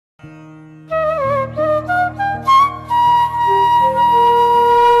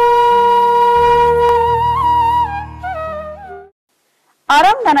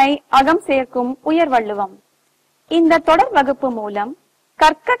சிந்தனை அகம் சேர்க்கும் உயர் வள்ளுவம். இந்த தொடர் வகுப்பு மூலம்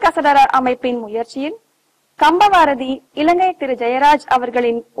கற்க கசடர அமைப்பின் முயற்சியில் கம்பவாரதி இலங்கை திரு ஜெயராஜ்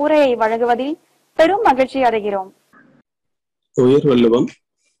அவர்களின் உரையை வழங்குவதில் பெரும் மகிழ்ச்சி அடைகிறோம். உயர் வள்ளுவம்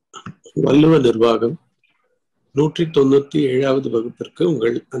வள்ளுவ நிர்வாகம் 197வது வகுப்பிற்கு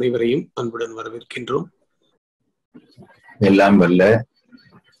உங்கள் அனைவரையும் அன்புடன் வரவேற்கின்றோம். எல்லாம் வல்ல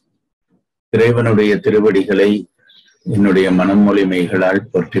இறைவனுடைய திருவடிகளை என்னுடைய மனமொழிமைகளால்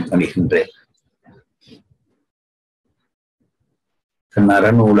போற்றி பணிகின்றேன்.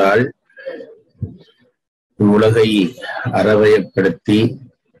 அறநூலால் உலகை அறவயப்படுத்தி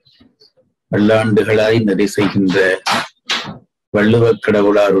பல்லாண்டுகளாய் நெறி செய்கின்ற வள்ளுவக்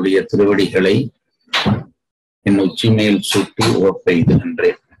கடவுளாருடைய திருவடிகளை என் உச்சி மேல் சூட்டி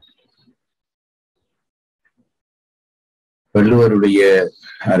ஓப்பெய்துகின்றேன். வள்ளுவருடைய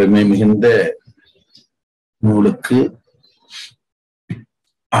அருமை மிகுந்த நூலுக்கு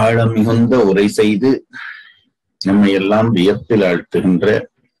ஆழம் மிகுந்த உரை செய்து நம்மை எல்லாம் வியப்பில் ஆழ்த்துகின்ற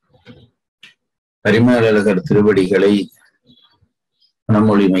பரிமேலழகர் திருவடிகளை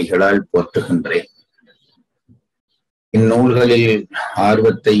மனமொழிமைகளால் போற்றுகின்றேன். இந்நூல்களில்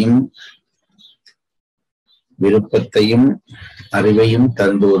ஆர்வத்தையும் விருப்பத்தையும் அறிவையும்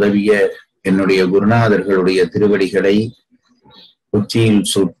தந்து உதவிய என்னுடைய குருநாதர்களுடைய திருவடிகளை உச்சியில்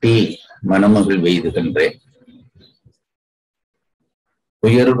சூட்டி மனமகிழ் வெய்துகின்றேன்.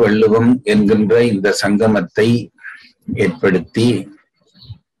 உயர் வள்ளுவம் என்கின்ற இந்த சங்கமத்தை ஏற்படுத்தி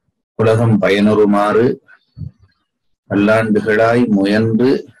உலகம் பயனுறுமாறு பல்லாண்டுகளாய் முயன்று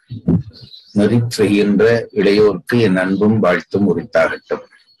நெறி செய்கின்ற இளையோர்க்கு என் அன்பும் வாழ்த்தும் உரித்தாகட்டும்.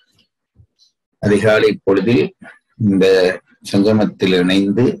 அதிகாலை பொழுதில் இந்த சங்கமத்தில்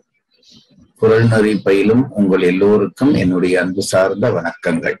இணைந்து குரல் நெறி பயிலும் உங்கள் எல்லோருக்கும் என்னுடைய அன்பு சார்ந்த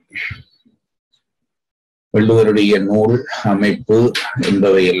வணக்கங்கள். வள்ளுவருடைய நூல் அமைப்பு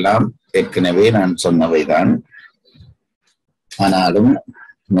என்பவையெல்லாம் ஏற்கனவே நான் சொன்னவைதான். ஆனாலும்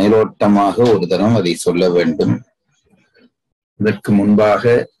மேலோட்டமாக ஒரு தரம் அதை சொல்ல வேண்டும். இதற்கு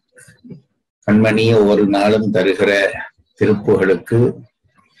முன்பாக கண்மணி ஒவ்வொரு நாளும் தருகிற திருப்புகளுக்கு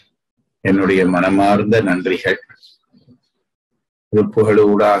என்னுடைய மனமார்ந்த நன்றிகள்.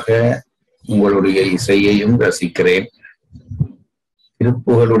 திருப்புகளூடாக உங்களுடைய இசையையும் ரசிக்கிறேன்.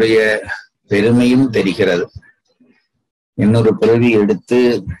 திருப்புகளுடைய பெருமையும் தெரிகிறது. இன்னொரு பிறவி எடுத்து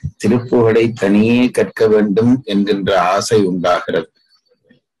திருப்புகளை தனியே கற்க வேண்டும் என்கின்ற ஆசை உண்டாகிறது.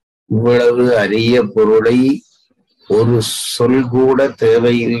 இவ்வளவு அரிய பொருளை ஒரு சொல் கூட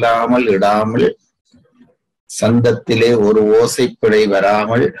தேவையில்லாமல் இடாமல், சந்தத்திலே ஒரு ஓசைப்பிழை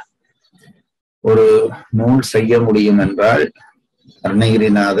வராமல் ஒரு நூல் செய்ய முடியும் என்றால்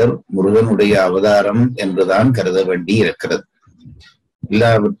அருணகிரிநாதர் முருகனுடைய அவதாரம் என்றுதான் கருத வேண்டி இருக்கிறது.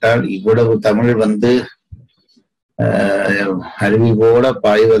 இல்லாவிட்டால் இவ்வளவு தமிழ் அருவி போல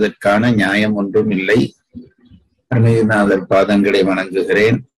பாய்வதற்கான நியாயம் ஒன்றும் இல்லை. அருணகிரிநாதர் பாதங்களை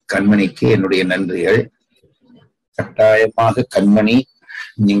வணங்குகிறேன். கண்மணிக்கு என்னுடைய நன்றிகள். கட்டாயமாக கண்மணி,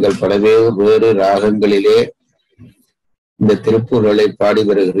 நீங்கள் பலவே வேறு ராகங்களிலே இந்த திருப்புகளை பாடி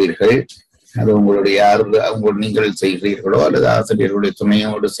வருகிறீர்கள். அது உங்களுடைய நீங்கள் செய்கிறீர்களோ அல்லது ஆசிரியர்களுடைய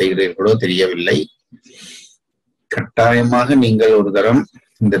துணையோடு செய்கிறீர்களோ தெரியவில்லை. கட்டாயமாக நீங்கள் ஒரு தரம்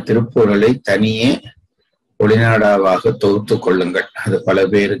இந்த திருப்புகளை தனியே ஒளிநாடாவாக தொகுத்து கொள்ளுங்கள். அது பல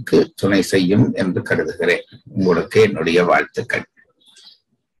பேருக்கு துணை செய்யும் என்று கருதுகிறேன். உங்களுக்கு என்னுடைய வாழ்த்துக்கள்.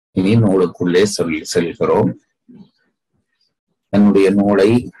 இனி நூலுக்குள்ளே செல்கிறோம். என்னுடைய நூலை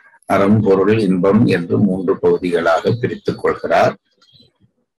அறம், பொருள், இன்பம் என்று 3 பகுதிகளாக பிரித்துக் கொள்கிறார்.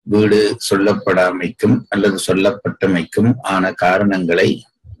 வீடு சொல்லப்படாமைக்கும் அல்லது சொல்லப்பட்டமைக்கும் ஆன காரணங்களை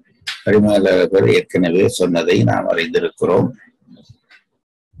பரிமேலழகர் ஏற்கனவே சொன்னதை நாம் அறிந்திருக்கிறோம்.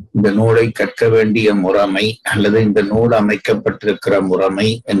 இந்த நூலை கற்க வேண்டிய முறைமை அல்லது இந்த நூல் அமைக்கப்பட்டிருக்கிற முறைமை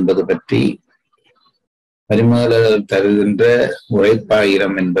என்பது பற்றி பரிமேலழகர் தருகின்ற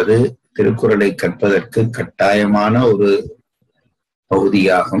உரைப்பாயிரம் என்பது திருக்குறளை கற்பதற்கு கட்டாயமான ஒரு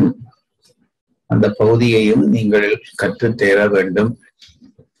பகுதியாகும். அந்த பகுதியையும் நீங்கள் கற்றுத் தேர வேண்டும்.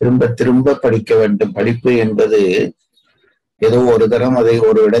 திரும்ப திரும்ப படிக்க வேண்டும். படிப்பு என்பது ஏதோ ஒரு தரம் அதை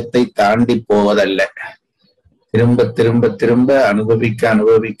ஒரு இடத்தை தாண்டி போவதல்ல. திரும்ப திரும்ப திரும்ப அனுபவிக்க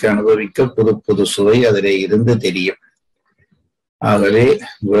அனுபவிக்க அனுபவிக்க புது புது சுவை அதிலே இருந்து தெரியும். ஆகவே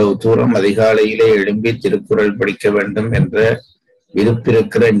இவ்வளவு தூரம் அதிகாலையிலே எழும்பி திருக்குறள் படிக்க வேண்டும் என்ற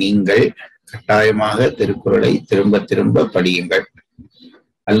விருப்பிருக்கிற நீங்கள் கட்டாயமாக திருக்குறளை திரும்ப திரும்ப படியுங்கள்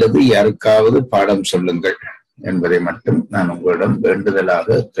அல்லது யாருக்காவது பாடம் சொல்லுங்கள் என்பதை மட்டும் நான் உங்களிடம்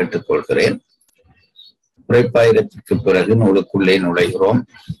வேண்டுதலாக கேட்டுக்கொள்கிறேன். உரைப்பாயிரத்திற்கு பிறகு நூலுக்குள்ளே நுழைகிறோம்.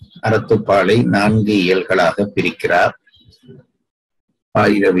 அறத்துப்பாலை 4 இயல்களாக பிரிக்கிறார்.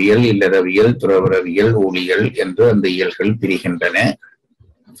 ஆயிரவியல், இல்லறவியல், துறவரவியல், ஊழியல் என்று அந்த இயல்கள் பிரிகின்றன.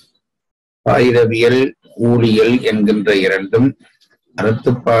 பாயிரவியல் ஊழியல் என்கின்ற இரண்டும்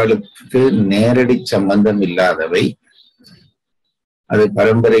அறத்துப்பாலுக்கு நேரடி சம்பந்தம் இல்லாதவை. அது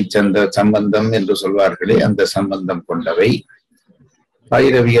பரம்பரை சம்பந்தம் என்று சொல்வார்களே, அந்த சம்பந்தம் கொண்டவை.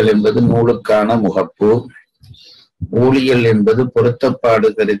 பாயிரவியல் என்பது நூலுக்கான முகப்பு, ஊழியல் என்பது பொருத்தப்பாடு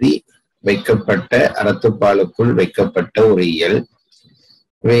கருதி வைக்கப்பட்ட அறத்துப்பாலுக்குள் வைக்கப்பட்ட ஒரு இயல்.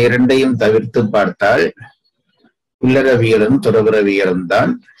 இவை இரண்டையும் தவிர்த்து பார்த்தால் இல்லறவியலும் துறவரவியலும்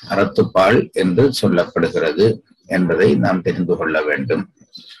தான் அறத்துப்பால் என்று சொல்லப்படுகிறது என்பதை நாம் தெரிந்து கொள்ள வேண்டும்.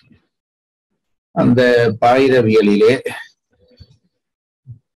 அந்த பாயிரவியலிலே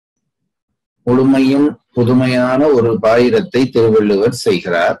முழுமையும் புதுமையான ஒரு பாயிரத்தை திருவள்ளுவர்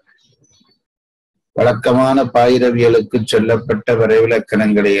செய்கிறார். வழக்கமான பாயிரவியலுக்கு சொல்லப்பட்ட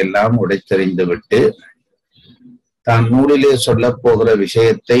வரைவிலக்கணங்களை எல்லாம் உடைத்தெறிந்துவிட்டு தான் நூலிலே சொல்ல போகிற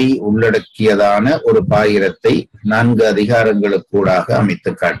விஷயத்தை உள்ளடக்கியதான ஒரு பாயிரத்தை 4 அதிகாரங்களுக்கூடாக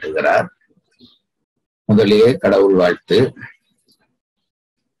அமைத்து காட்டுகிறார். முதலிலே கடவுள் வாழ்த்து.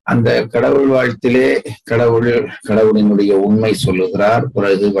 அந்த கடவுள் வாழ்த்திலே கடவுளினுடைய உண்மை சொல்லுகிறார்.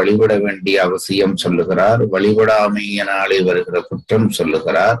 பிறகு வழிபட வேண்டிய அவசியம் சொல்லுகிறார். வழிபடாமையினாலே வருகிற குற்றம்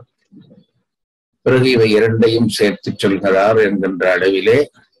சொல்லுகிறார். பிறகு இவை இரண்டையும் சேர்த்து சொல்கிறார் என்கின்ற அளவிலே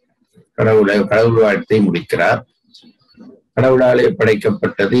கடவுள் வாழ்த்தை முடிக்கிறார். கடவுளாலே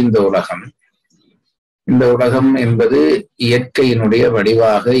படைக்கப்பட்டது இந்த உலகம். இந்த உலகம் என்பது இயற்கையினுடைய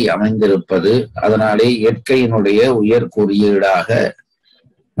வடிவாக அமைந்திருப்பது. அதனாலே இயற்கையினுடைய உயர் குறியீடாக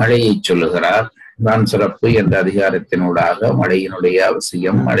மழையை சொல்லுகிறார். நான் சிறப்பு என்ற அதிகாரத்தினூடாக மழையினுடைய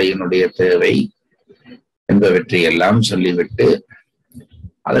அவசியம், மழையினுடைய தேவை என்பவற்றையெல்லாம் சொல்லிவிட்டு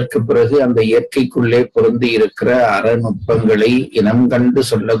அதற்கு பிறகு அந்த இயற்கைக்குள்ளே பொருந்தி இருக்கிற அறநுட்பங்களை இனம் கண்டு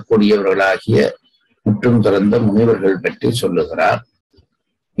சொல்லக்கூடியவர்களாகிய முற்றும் திறந்த முனிவர்கள் பற்றி சொல்லுகிறார்.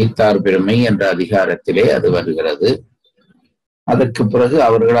 ஈத்தார் பெருமை என்ற அதிகாரத்திலே அது வருகிறது. அதற்கு பிறகு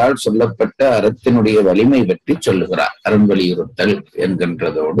அவர்களால் சொல்லப்பட்ட அறத்தினுடைய வலிமை பற்றி சொல்லுகிறார். அறம் வலியுறுத்தல்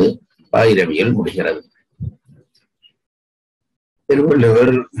என்கின்றதோடு பாயிரவியல் முடிகிறது.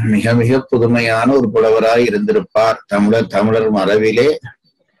 திருவள்ளுவர் மிக மிக புதுமையான ஒரு புலவராய் இருந்திருப்பார். தமிழர் மரபிலே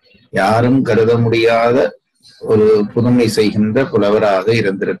யாரும் கருத முடியாத ஒரு புதுமை செய்கின்ற புலவராக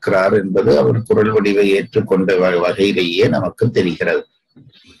இருந்திருக்கிறார் என்பது அவர் குரல் வடிவை ஏற்றுக்கொண்ட வகையிலேயே நமக்கு தெரிகிறது.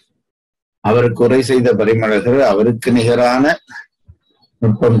 அவருக்கு உரை செய்த பரிமளகர் அவருக்கு நிகரான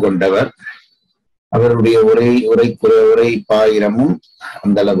நுட்பம் கொண்டவர். அவருடைய உரை பாயிரமும்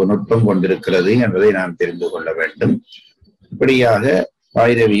அந்த அளவு நுட்பம் கொண்டிருக்கிறது என்பதை நாம் தெரிந்து கொள்ள வேண்டும். இப்படியாக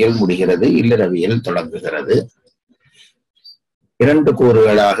பாயிரவியல் முடிகிறது, இல்லறவியல் தொடங்குகிறது. 2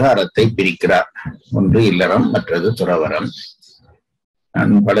 கூறுகளாக அறத்தை பிரிக்கிறார். ஒன்று இல்லறம், மற்றது துறவரம்.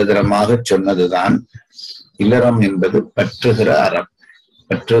 நான் பலதரமாக சொன்னதுதான். இல்லறம் என்பது பற்றுகிற அறம்,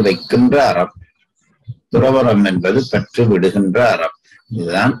 பற்று வைக்கின்ற அறம். துறவரம் என்பது பற்று விடுகின்ற அறம்.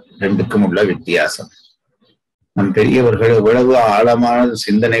 இதுதான் 2க்கும் உள்ள வித்தியாசம். நம் பெரியவர்கள் எவ்வளவு ஆழமான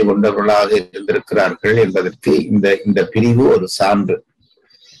சிந்தனை கொண்டவர்களாக இருந்திருக்கிறார்கள் என்பதற்கு இந்த பிரிவு ஒரு சான்று.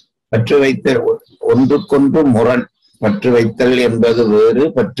 பற்று வைத்த ஒன்றுக்கொன்று முரண். பற்று வைத்தல் என்பது வேறு,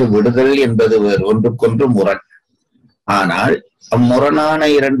 பற்று விடுதல் என்பது வேறு, ஒன்றுக்கொன்று முரண். ஆனால் அம்முரணான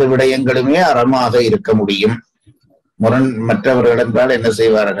 2 விடயங்களுமே அறமாக இருக்க முடியும். முரண் மற்றவர்கள் என்றால் என்ன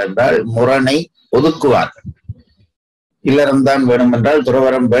செய்வார்கள் என்றால் முரணை ஒதுக்குவார்கள். இல்லறம் தான் வேணும் என்றால்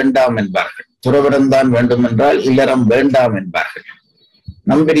துறவரம் வேண்டாம் என்பார்கள். துறவரம் தான் வேண்டும் என்றால் இல்லறம் வேண்டாம் என்பார்கள்.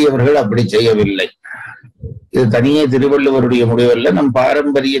 நம் பெரியவர்கள் அப்படி செய்யவில்லை. இது தனியே திருவள்ளுவருடைய முடிவல்ல, நம்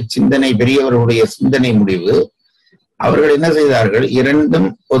பாரம்பரிய சிந்தனை, பெரியவர்களுடைய சிந்தனை முடிவு. அவர்கள் என்ன செய்தார்கள்? 2ம்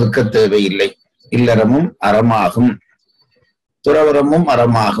ஒதுக்க தேவையில்லை. இல்லறமும் அறமாகும், துறவரமும்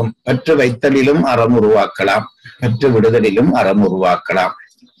அறமாகும். பற்று வைத்தலிலும் அறம் உருவாக்கலாம், பற்று விடுதலிலும் அறம் உருவாக்கலாம்.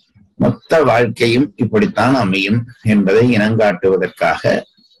 மொத்த வாழ்க்கையும் இப்படித்தான் அமையும் என்பதை இனங்காட்டுவதற்காக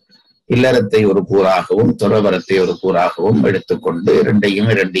இல்லறத்தை ஒரு கூறாகவும் துறவரத்தை ஒரு கூறாகவும் எடுத்துக்கொண்டு 2ஐயும்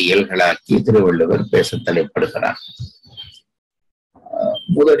 2 இயல்களாக்கி திருவள்ளுவர் பேச தலைப்படுகிறார்.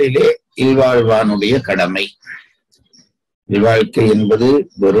 முதலிலே இல்வாழ்வானுடைய கடமை. இல்வாழ்க்கை என்பது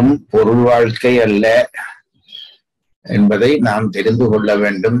வெறும் பொருள் வாழ்க்கை அல்ல என்பதை நாம் தெரிந்து கொள்ள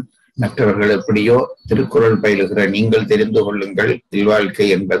வேண்டும். மற்றவர்கள் எப்படியோ திருக்குறள் பயிலுகிற நீங்கள் தெரிந்து கொள்ளுங்கள். இல்வாழ்க்கை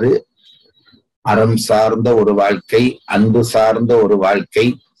என்பது அறம் சார்ந்த ஒரு வாழ்க்கை, அன்பு சார்ந்த ஒரு வாழ்க்கை.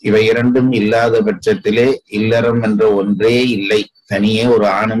 இவை 2ம் இல்லாத பட்சத்திலே இல்லறம் என்ற ஒன்றே இல்லை. தனியே ஒரு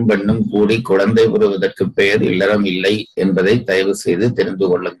ஆணும் பெண்ணும் கூடி குழந்தை பெறுவதற்கு பெயர் இல்லறம் இல்லை என்பதை தயவு செய்து தெரிந்து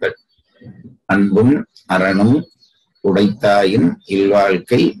கொள்ளுங்கள். அன்பும் அறனும் உடைத்தாயின்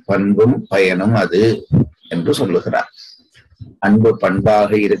இல்வாழ்க்கை பண்பும் பயனும் அது என்று சொல்லுகிறார். அன்பு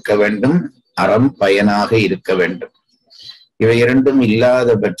பண்பாக இருக்க வேண்டும், அறம் பயனாக இருக்க வேண்டும். இவை 2ம் இல்லாத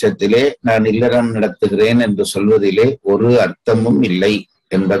பட்சத்திலே நான் இல்லறம் நடத்துகிறேன் என்று சொல்வதிலே ஒரு அர்த்தமும் இல்லை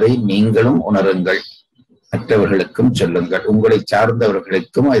என்பதை நீங்களும் உணருங்கள், மற்றவர்களுக்கும் சொல்லுங்கள். உங்களை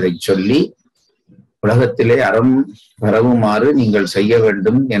சார்ந்தவர்களுக்கும் இதை சொல்லி உலகத்திலே அறம் பரவுமாறு நீங்கள் செய்ய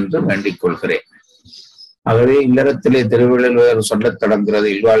வேண்டும் என்று வேண்டிக் கொள்கிறேன். ஆகவே இல்லறத்திலே திருவள்ளுவர் சொல்லத் தொடங்குகிறது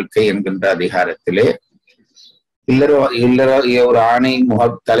இல்வாழ்க்கை என்கின்ற அதிகாரத்திலே. இல்லற ஒரு ஆணை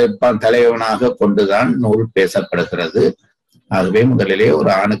தலைவனாக கொண்டுதான் நூல் பேசப்படுகிறது. ஆகவே முதலிலே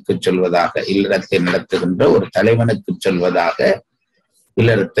ஒரு ஆணுக்கு சொல்வதாக, இல்லறத்தை நடத்துகின்ற ஒரு தலைவனுக்கு சொல்வதாக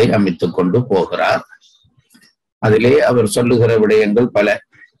இல்லறத்தை அமைத்துக் கொண்டு போகிறார். அதிலே அவர் சொல்லுகிற விடயங்கள் பல.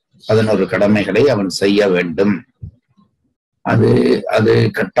 11 கடமைகளை அவன் செய்ய வேண்டும், அது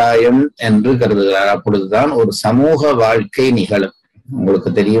கட்டாயம் என்று கருதுகிறார். அப்பொழுதுதான் ஒரு சமூக வாழ்க்கை நிகழும். உங்களுக்கு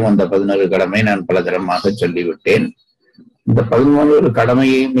தெரியும், அந்த 11 கடமை நான் பல தரமாக சொல்லிவிட்டேன். இந்த 11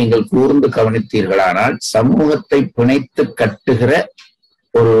 கடமையையும் நீங்கள் கூர்ந்து கவனித்தீர்களானால் சமூகத்தை பிணைத்து கட்டுகிற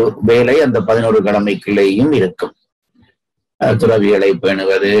ஒரு வேலை அந்த 11 கடமைக்குள்ளேயும் இருக்கும். துறவிகளை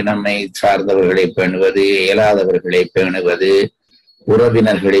பேணுவது, நம்மை சார்ந்தவர்களை பேணுவது, இயலாதவர்களை பேணுவது,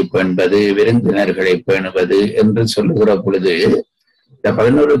 உறவினர்களை பேணுவது, விருந்தினர்களை பேணுவது என்று சொல்லுகிற பொழுது இந்த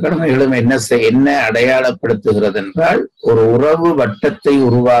 11 கடமைகளும் என்ன அடையாளப்படுத்துகிறது என்றால் ஒரு உறவு வட்டத்தை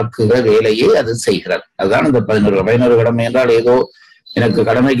உருவாக்குகிற வேலையை அது செய்கிறது. அதுதான் இந்த 11 கடமை என்றால் ஏதோ எனக்கு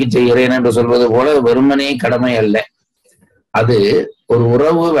கடமைக்கு செய்கிறேன் என்று சொல்வது போல வெறுமனே கடமை அல்ல. அது ஒரு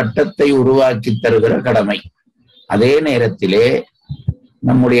உறவு வட்டத்தை உருவாக்கி தருகிற கடமை. அதே நேரத்திலே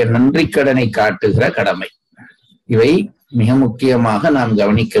நம்முடைய நன்றி கடனை காட்டுகிற கடமை. இவை மிக முக்கியமாக நாம்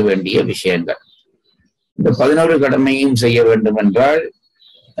கவனிக்க வேண்டிய விஷயங்கள். இந்த 11 கடமையும் செய்ய வேண்டும் என்றால்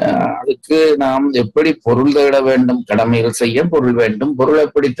அதுக்கு நாம் எப்படி பொருள் தேட வேண்டும்? கடமைகள் செய்ய பொருள் வேண்டும். பொருள்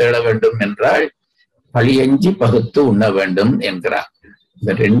எப்படி தேட வேண்டும் என்றால் பழியஞ்சி பகுத்து உண்ண வேண்டும் என்கிறார்.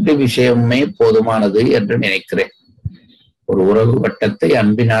 இந்த 2 விஷயமுமே போதுமானது என்று நினைக்கிறேன். ஒரு உறவு வட்டத்தை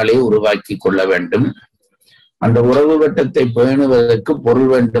அன்பினாலே உருவாக்கி கொள்ள வேண்டும். அந்த உறவு வட்டத்தை பேணுவதற்கு பொருள்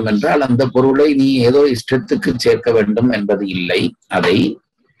வேண்டும் என்றால் அந்த பொருளை நீ ஏதோ இஷ்டத்துக்கு சேர்க்க வேண்டும் என்பது இல்லை. அதை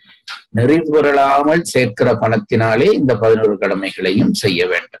நெறிபுரளாமல் சேர்க்கிற பணத்தினாலே இந்த 11 கடமைகளையும் செய்ய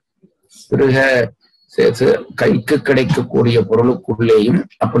வேண்டும். பிறகு கைக்கு கிடைக்கக்கூடிய பொருளுக்குள்ளேயும்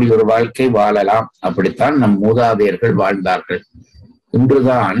அப்படி ஒரு வாழ்க்கை வாழலாம். அப்படித்தான் நம் மூதாதையர்கள் வாழ்ந்தார்கள்.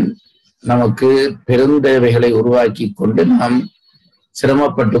 இன்றுதான் நமக்கு பெருந்தேவைகளை உருவாக்கி கொண்டு நாம்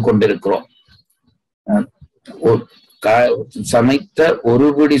சிரமப்பட்டு கொண்டிருக்கிறோம். சமைத்த ஒரு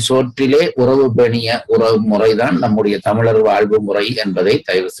பிடி சோற்றிலே உறவு பேணிய உறவு முறைதான் நம்முடைய தமிழர் வாழ்வு முறை என்பதை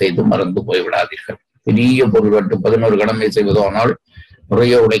தயவு செய்து மறந்து போய்விடாதீர்கள். பெரிய பொருள் வேண்டும், 11 கடமை செய்வதானால்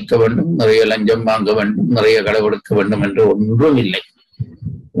நிறைய உழைக்க வேண்டும், நிறைய லஞ்சம் வாங்க வேண்டும், நிறைய களவெடுக்க வேண்டும் என்று ஒன்றும் இல்லை.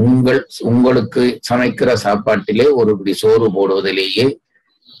 உங்களுக்கு சமைக்கிற சாப்பாட்டிலே ஒரு பிடி சோறு போடுவதிலேயே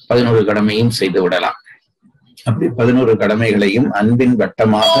 11 கடமையும் செய்து விடலாம். அப்படி 11 கடமைகளையும் அன்பின்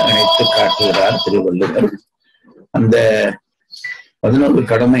வட்டமாக இணைத்து காட்டுகிறார் திருவள்ளுவர். அந்த 11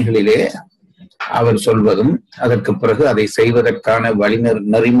 கடமைகளிலே அவர் சொல்வதும் அதற்கு பிறகு அதை செய்வதற்கான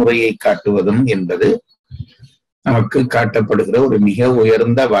நெறிமுறையை காட்டுவதும் என்பது நமக்கு காட்டப்படுகிற ஒரு மிக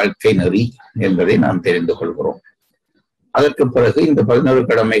உயர்ந்த வாழ்க்கை நெறி என்பதை நாம் தெரிந்து கொள்கிறோம். அதற்கு பிறகு இந்த 11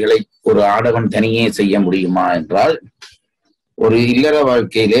 கடமைகளை ஒரு ஆடவன் தனியே செய்ய முடியுமா என்றால் ஒரு இல்லற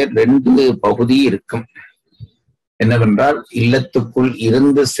வாழ்க்கையிலே 2 பகுதி இருக்கும். என்னவென்றால் இல்லத்துக்குள்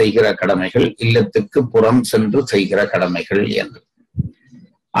இருந்து செய்கிற கடமைகள், இல்லத்துக்கு புறம் சென்று செய்கிற கடமைகள் என்று.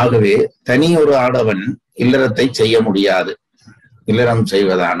 ஆகவே தனி ஒரு ஆடவன் இல்லறத்தை செய்ய முடியாது. இல்லறம்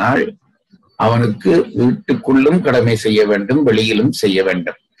செய்வதானால் அவனுக்கு வீட்டுக்குள்ளும் கடமை செய்ய வேண்டும், வெளியிலும் செய்ய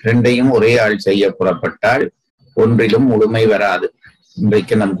வேண்டும். 2ஐயும் ஒரே ஆள் செய்ய புறப்பட்டால் ஒன்றிலும் முழுமை வராது.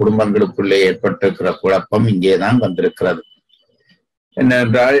 இன்றைக்கு நம் குடும்பங்களுக்குள்ளே ஏற்பட்டிருக்கிற குழப்பம் இங்கேதான் வந்திருக்கிறது.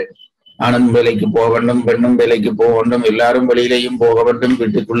 என்னென்றால் ஆணும் வேலைக்கு போக வேண்டும், பெண்ணும் வேலைக்கு போக வேண்டும், எல்லாரும் வெளியிலையும் போக வேண்டும்,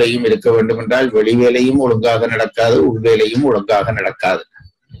 வீட்டுக்குள்ளேயும் இருக்க வேண்டும் என்றால் வெளி வேலையும் ஒழுங்காக நடக்காது, உள்வேலையும் ஒழுங்காக நடக்காது.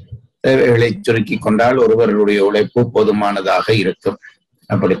 தேவைகளை சுருக்கி கொண்டால் ஒருவருடைய உழைப்பு போதுமானதாக இருக்கும்.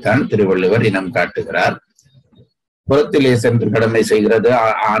 அப்படித்தான் திருவள்ளுவர் இனம் காட்டுகிறார். புறத்திலே சென்று கடமை செய்கிறது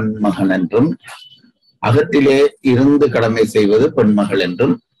ஆண் மகன் என்றும், அகத்திலே இருந்து கடமை செய்வது பெண்மகள்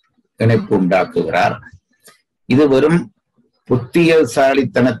என்றும் இணைப்பு உண்டாக்குகிறார். இது வெறும்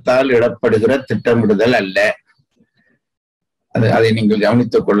புத்தியசாலித்தனத்தால் இடப்படுகிற திட்டமிடுதல் அல்ல. அதை நீங்கள்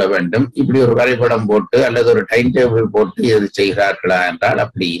கவனித்துக் கொள்ள வேண்டும். இப்படி ஒரு வரைபடம் போட்டு அல்லது ஒரு டைம் டேபிள் போட்டு இது செய்கிறார்களா என்றால்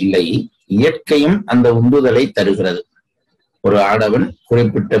அப்படி இல்லை. இயற்கையும் அந்த உந்துதலை தருகிறது. ஒரு ஆடவன்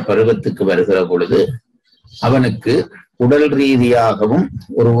குறிப்பிட்ட பருவத்துக்கு வருகிற பொழுது அவனுக்கு உடல் ரீதியாகவும்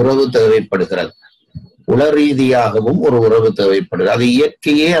ஒரு உறவு தேவைப்படுகிறது, உள ரீதியாகவும் ஒரு உறவு தேவைப்படுகிறது. அது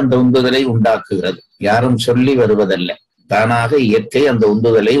இயற்கையே அந்த உந்துதலை உண்டாக்குகிறது. யாரும் சொல்லி வருவதல்ல, தானாக இயற்கை அந்த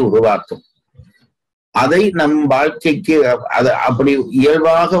உந்துதலை உருவாக்கும். அதை நம் வாழ்க்கைக்கு அப்படி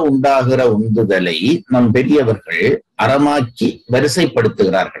இயல்பாக உண்டாகிற உந்துதலை நம் பெரியவர்கள் அறமாக்கி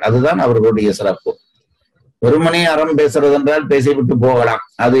வரிசைப்படுத்துகிறார்கள். அதுதான் அவர்களுடைய சிறப்பு. வெறுமனே அறம் பேசுறது என்றால் பேசிவிட்டு போகலாம்.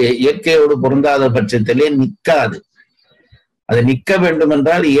 அது இயற்கையோடு பொருந்தாத பட்சத்திலே நிற்காது. அது நிற்க வேண்டும்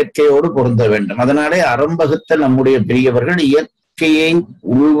என்றால் இயற்கையோடு பொருந்த வேண்டும். அதனாலே அறம் வகுத்த நம்முடைய பெரியவர்கள் இயற்கையை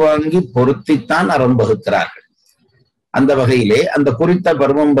உள்வாங்கி பொருத்தித்தான் அறம் வகுக்கிறார்கள். அந்த வகையிலே அந்த குறித்த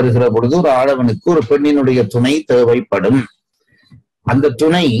பருவம் வருகிற பொழுது ஒரு ஆடவனுக்கு ஒரு பெண்ணினுடைய துணை தேவைப்படும். அந்த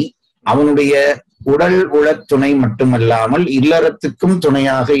துணை அவனுடைய உடல் உள துணை மட்டுமல்லாமல் இல்லறத்துக்கும்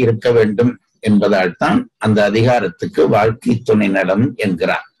துணையாக இருக்க வேண்டும் என்பதால் தான் அந்த அதிகாரத்துக்கு வாழ்க்கை துணை நலம்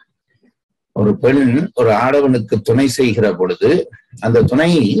என்கிறார். ஒரு பெண் ஒரு ஆடவனுக்கு துணை செய்கிற பொழுது அந்த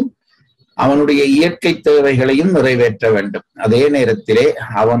துணை அவனுடைய இயற்கை தேவைகளையும் நிறைவேற்ற வேண்டும். அதே நேரத்திலே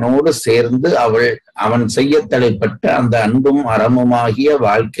அவனோடு சேர்ந்து அவன் செய்ய தலைப்பட்ட அந்த அன்பும் அறமுமாகிய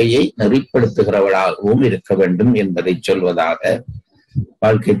வாழ்க்கையை நெறிப்படுத்துகிறவளாகவும் இருக்க வேண்டும் என்பதை சொல்வதாக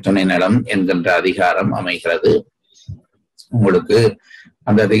வாழ்க்கை துணை நலம் என்கின்ற அதிகாரம் அமைகிறது. உங்களுக்கு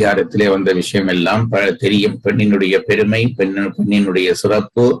அந்த அதிகாரத்திலே வந்த விஷயம் எல்லாம் தெரியும். பெண்ணினுடைய பெருமை, பெண்ணினுடைய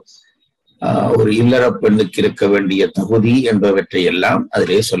சிறப்பு, ஒரு இல்லற பெண்ணுக்கு இருக்க வேண்டிய தகுதி என்பவற்றை எல்லாம்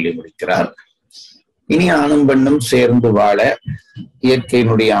அதிலே சொல்லி முடிக்கிறார். இனி ஆணும் பெண்ணும் சேர்ந்து வாழ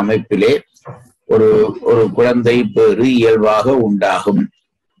இயற்கையினுடைய அமைப்பிலே ஒரு குழந்தை பேறு இயல்பாக உண்டாகும்.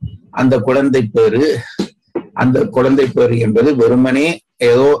 அந்த குழந்தை பேறு என்பது வெறுமனே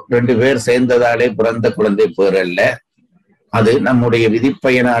ஏதோ 2 பேர் சேர்ந்ததாலே பிறந்த குழந்தை பேறு அல்ல. அது நம்முடைய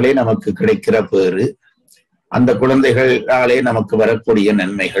விதிப்பயனாலே நமக்கு கிடைக்கிற பேறு. அந்த குழந்தைகளாலே நமக்கு வரக்கூடிய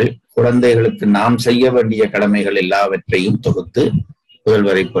நன்மைகள், குழந்தைகளுக்கு நாம் செய்ய வேண்டிய கடமைகள் எல்லாவற்றையும் தொகுத்து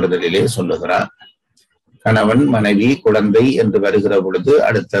புகழ்வரை பெறுதலிலே சொல்லுகிறார். கணவன், மனைவி, குழந்தை என்று வருகிற பொழுது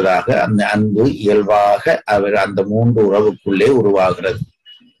அடுத்ததாக அந்த அன்பு இயல்பாக அந்த 3 உறவுக்குள்ளே உருவாகிறது.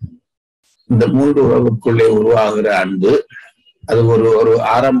 இந்த 3 உறவுக்குள்ளே உருவாகிற அன்பு அது ஒரு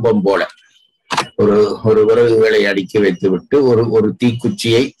ஆரம்பம் போல ஒரு விறகுகளை அடுக்கி வைத்து விட்டு ஒரு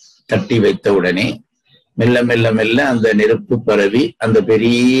தீக்குச்சியை தட்டி வைத்த உடனே மெல்ல மெல்ல மெல்ல அந்த நெருப்பு பரவி அந்த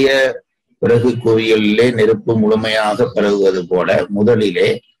பெரிய விறகு குவியலிலே நெருப்பு முழுமையாக பரவுவது போல முதலிலே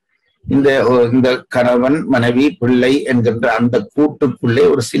இந்த கணவன், மனைவி, பிள்ளை என்கின்ற அந்த கூட்டுக்குள்ளே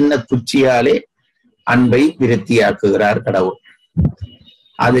ஒரு சின்ன குச்சியாலே அன்பை விருத்தியாக்குகிறார் கடவுள்.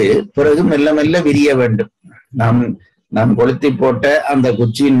 அது பிறகு மெல்ல மெல்ல விரிய வேண்டும். நாம் கொளுத்தி போட்ட அந்த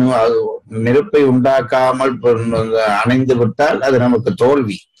குச்சி நெருப்பை உண்டாக்காமல் அணைந்து விட்டால் அது நமக்கு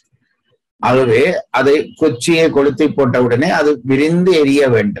தோல்வி. ஆகவே அதை குச்சியை கொளுத்தி போட்டவுடனே அது விரிந்து எரிய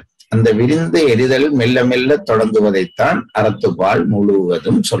வேண்டும். அந்த விரிந்து எரிதல் மெல்ல மெல்ல தொடங்குவதைத்தான் அறத்துப்பால்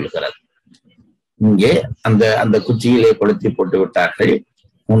முழுவதும் சொல்கிறது. இங்கே அந்த குச்சியிலே கொளுத்தி போட்டு விட்டார்கள்.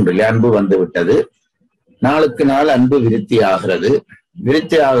 3 அன்பு வந்து விட்டது. நாளுக்கு நாள் அன்பு விருத்தி ஆகிறது.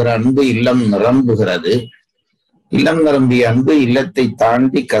 விருத்தி ஆகிற அன்பு இல்லம் நிரம்புகிறது. இல்லம் நிரம்பிய அன்பு இல்லத்தை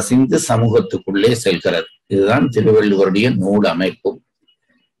தாண்டி கசிந்து சமூகத்துக்குள்ளே செல்கிறது. இதுதான் திருவள்ளுவருடைய நூல் அமைப்பு.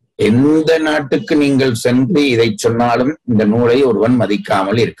 எந்த நாட்டுக்கு நீங்கள் சென்று இதை சொன்னாலும் இந்த நூலை ஒருவன்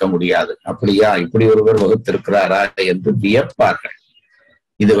மதிக்காமல் இருக்க முடியாது. அப்படியா, இப்படி ஒருவர் வகுத்திருக்கிறாரா என்று வியப்பார்கள்.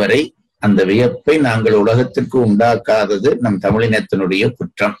 இதுவரை அந்த வியப்பை நாங்கள் உலகத்திற்கு உண்டாக்காதது நம் தமிழினத்தினுடைய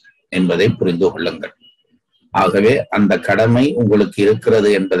குற்றம் என்பதை புரிந்து கொள்ளுங்கள். ஆகவே அந்த கடமை உங்களுக்கு இருக்கிறது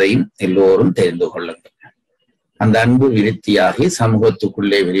என்பதையும் எல்லோரும் தெரிந்து கொள்ளுங்கள். அந்த அன்பு விருத்தியாகி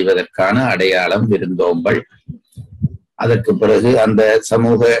சமூகத்துக்குள்ளே விரிவதற்கான அடையாளம் விருந்தோம்பல். அதற்கு பிறகு அந்த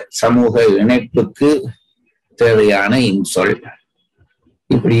சமூக இணைப்புக்கு தேவையான இன்சொல்.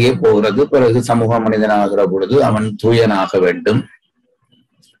 இப்படியே போகிறது. பிறகு சமூக மனிதனாகிற பொழுது அவன் தூயனாக வேண்டும்.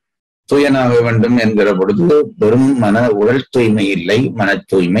 தூயனாக வேண்டும் என்கிற பொழுது வெறும் உடல் தூய்மை இல்லை, மன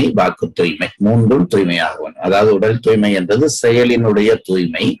தூய்மை, வாக்கு தூய்மை, 3ம் தூய்மையாகும். அதாவது உடல் தூய்மை என்றது செயலினுடைய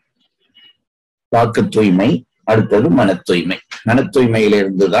தூய்மை, வாக்கு தூய்மை, அடுத்தது மன தூய்மை. மன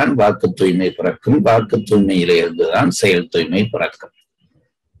தூய்மையிலிருந்துதான் வாக்கு தூய்மை பிறக்கும். வாக்கு தூய்மையிலிருந்துதான் செயல் தூய்மை பிறக்கும்.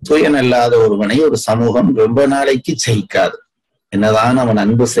 தூயன் அல்லாத ஒருவனை ஒரு சமூகம் ரொம்ப நாளைக்கு ஜெயிக்காது. என்னதான் அவன்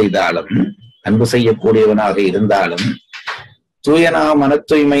அன்பு செய்தாலும், அன்பு செய்யக்கூடியவனாக இருந்தாலும், மன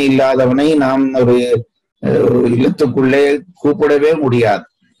தூய்மை இல்லாதவனை நாம் ஒரு இல்லத்துக்குள்ளே கூப்பிடவே முடியாது.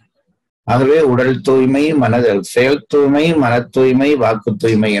 ஆகவே உடல் தூய்மை, செயல் தூய்மை, மன தூய்மை, வாக்கு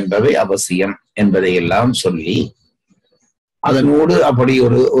தூய்மை என்பவை அவசியம் என்பதை எல்லாம் சொல்லி அதனோடு அப்படி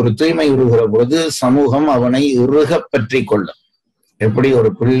ஒரு தூய்மை உருகிற பொழுது சமூகம் அவனை இறுக பற்றி கொள்ளும். எப்படி ஒரு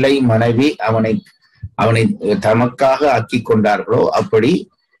பிள்ளை மனைவி அவனை தமக்காக ஆக்கி கொண்டார்களோ அப்படி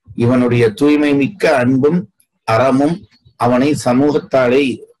இவனுடைய தூய்மை மிக்க அன்பும் அறமும் அவனை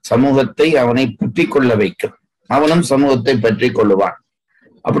சமூகத்தை அவனை பற்றி கொள்ள வைக்கும். அவனும் சமூகத்தை பற்றி கொள்ளுவான்.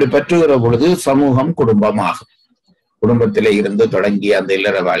 அப்படி பற்றுகிற பொழுது சமூகம் குடும்பமாகும். குடும்பத்திலே இருந்து தொடங்கிய அந்த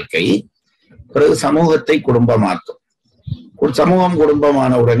இல்லற வாழ்க்கை பிறகு சமூகத்தை குடும்பமாக்கும். சமூகம்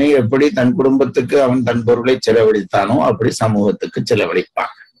குடும்பமான உடனே எப்படி தன் குடும்பத்துக்கு அவன் தன் பொருளை செலவழித்தானோ அப்படி சமூகத்துக்கு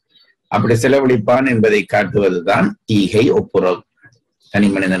செலவழிப்பான். அப்படி செலவழிப்பான் என்பதை காட்டுவதுதான் ஈகை ஒப்புரவு. தனி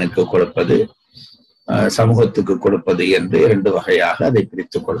மனிதனுக்கு கொடுப்பது, சமூகத்துக்கு கொடுப்பது என்று 2 வகையாக அதை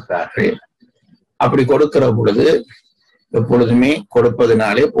பிரித்துக் கொள்கிறார்கள். அப்படி கொடுக்கிற பொழுது எப்பொழுதுமே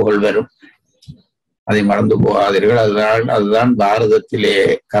கொடுப்பதனாலே புகழ் வரும். அதை மறந்து போகாதீர்கள். அதுதான் பாரதத்திலே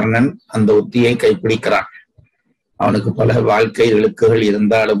கர்ணன் அந்த உத்தியை கைப்பிடிக்கிறான். அவனுக்கு பல வாழ்க்கை இழுக்குகள்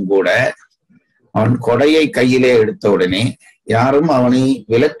இருந்தாலும் கூட அவன் கொடையை கையிலே எடுத்த உடனே யாரும் அவனை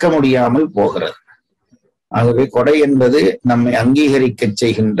விலக்க முடியாமல் போகிறது. ஆகவே கொடை என்பது நம்மை அங்கீகரிக்க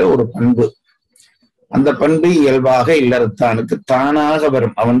செய்கின்ற ஒரு பண்பு. அந்த பண்பு இயல்பாக இல்லறத்தானுக்கு தானாக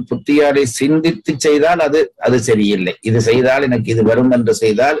வரும். அவன் புத்தியாரை சிந்தித்து செய்தால் அது சரியில்லை. இது செய்தால் எனக்கு இது வரும் என்று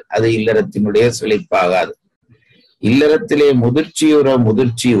செய்தால் அது இல்லறத்தினுடைய செழிப்பாகாது. இல்லறத்திலே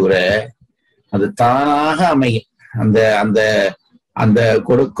முதிர்ச்சியுற அது தானாக அமையும். அந்த அந்த அந்த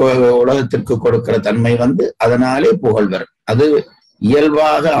உலகத்திற்கு கொடுக்கிற தன்மை அதனாலே புகழ் வரும். அது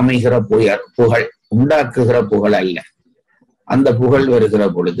இயல்பாக அமைகிற புகழ், உண்டாக்குகிற புகழ் அல்ல. அந்த புகழ் வருகிற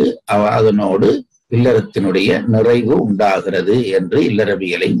பொழுது அதனோடு இல்லறத்தினுடைய நிறைவு உண்டாகிறது என்று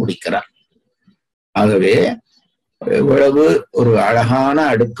இல்லறவியலை முடிக்கிறார். ஆகவே இவ்வளவு ஒரு அழகான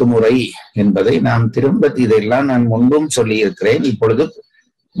அடுக்குமுறை என்பதை நாம் திரும்ப இதெல்லாம் நான் முன்பும் சொல்லி இருக்கிறேன். இப்பொழுது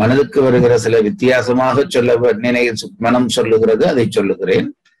மனதுக்கு வருகிற சில வித்தியாசமாக மனம் சொல்லுகிறது, அதை சொல்லுகிறேன்.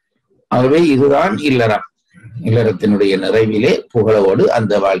 ஆகவே இதுதான் இல்லறம். இல்லறத்தினுடைய நிறைவிலே புகழோடு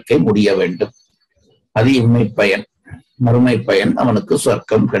அந்த வாழ்க்கை முடிய வேண்டும். அது இம்மை பயன். மறுமை பயன் அவனுக்கு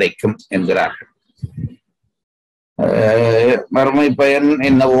சொர்க்கம் கிடைக்கும் என்கிறார்கள். மறுமை பயன்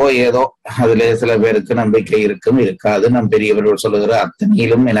என்னவோ ஏதோ அதிலே சில பேருக்கு நம்பிக்கை இருக்கும், இருக்காது. நம் பெரியவர்கள் சொல்லுகிற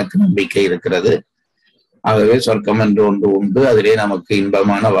அத்தனையிலும் எனக்கு நம்பிக்கை இருக்கிறது. ஆகவே சொர்க்கம் என்று ஒன்று உண்டு, அதிலே நமக்கு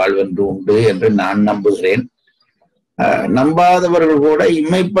இன்பமான வாழ்வென்று உண்டு என்று நான் நம்புகிறேன். நம்பாதவர்கள் கூட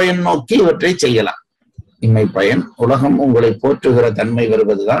இம்மை பயன் நோக்கி இவற்றை செய்யலாம். இம்மை பயன் உலகம் உங்களை போற்றுகிற தன்மை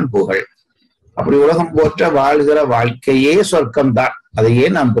வருவதுதான் புகழ். அப்படி உலகம் போற்ற வாழ்கிற வாழ்க்கையே சொர்க்கம்தான். அதையே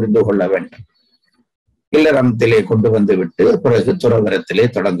நாம் புரிந்து கொள்ள வேண்டும். இல்லறத்திலே கொண்டு வந்து விட்டு பிறகு துறவரத்திலே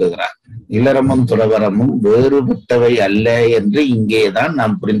தொடங்குகிறார். இல்லறமும் துறவரமும் வேறுபட்டவை அல்ல என்று இங்கேதான்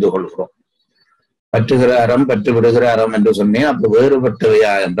நாம் புரிந்து கொள்கிறோம். பற்றுகிற அறம் பற்று விடுகிற அறம் என்று சொன்னேன். அப்ப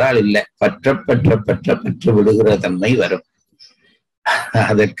வேறுபட்டவையா என்றால் இல்லை. பற்று விடுகிற தன்மை வரும்.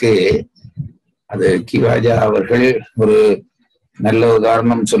 அதற்கு அது கிவாஜா அவர்கள் ஒரு நல்ல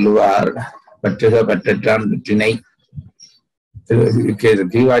உதாரணம் சொல்லுவார். பற்றுக பற்றற்றான் பற்றினை.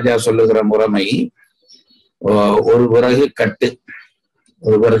 கிவாஜா சொல்லுகிற முறைமை, ஒரு விறகு கட்டு,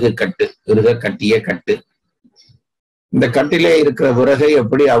 விறக கட்டிய கட்டு. இந்த கட்டிலே இருக்கிற விறகை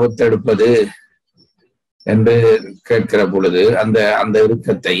எப்படி அவுத்தெடுப்பது என்று கேட்கிற பொழுது அந்த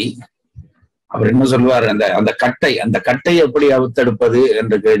இறுக்கத்தை அவர் என்ன சொல்வார், அந்த கட்டை எப்படி அவுத்தெடுப்பது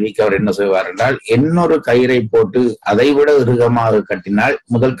என்ற கேள்விக்கு அவர் என்ன செய்வார் என்றால், இன்னொரு கயிறை போட்டு அதை விட இறுகமாக கட்டினால்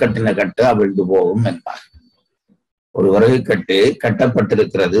முதல் கட்டின கட்டு அவிழ்ந்து போகும் என்பார். ஒரு விறகு கட்டு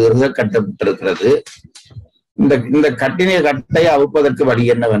கட்டப்பட்டிருக்கிறது, இறுக கட்டப்பட்டிருக்கிறது. இந்த கட்டை அவுப்பதற்கு வழி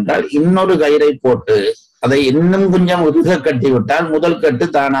என்னவென்றால், இன்னொரு கயிறை போட்டு அதை இன்னும் கொஞ்சம் இறுக கட்டிவிட்டால் முதல் கட்டு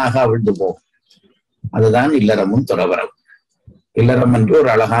தானாக அவிழ்ந்து போகும். அதுதான் இல்லறமும் துறவரம். இல்லறம் என்று ஒரு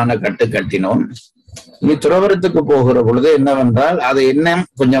அழகான கட்டு கட்டினோம். இனி துறவரத்துக்கு போகிற பொழுது என்னவென்றால், அது இன்னும்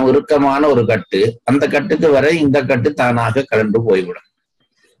கொஞ்சம் இறுக்கமான ஒரு கட்டு. அந்த கட்டுக்கு வரை இந்த கட்டு தானாக கலந்து போய்விடும்.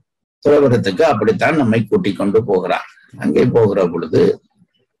 துறவரத்துக்கு அப்படித்தான் நம்மை கூட்டிக் கொண்டு போகிறார். அங்கே போகிற பொழுது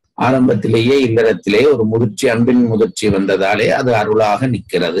ஆரம்பத்திலேயே இல்லறத்திலே ஒரு முதிர்ச்சி, அன்பின் முதிர்ச்சி வந்ததாலே அது அருளாக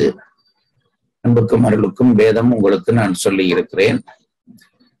நிற்கிறது. அன்புக்கும் அருளுக்கும் பேதம் உங்களுக்கு நான் சொல்லி இருக்கிறேன்.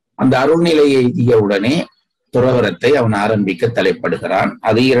 அந்த அருள்நிலையை எய்திய உடனே துறவரத்தை அவன் ஆரம்பிக்க தலைப்படுகிறான்.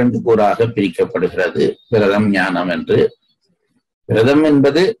 அது 2 கூறாக பிரிக்கப்படுகிறது, விரதம் ஞானம் என்று. விரதம்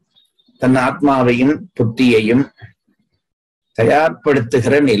என்பது தன் ஆத்மாவையும் புத்தியையும்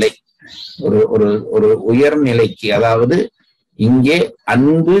தயார்படுத்துகிற நிலை, ஒரு உயர்நிலைக்கு. அதாவது இங்கே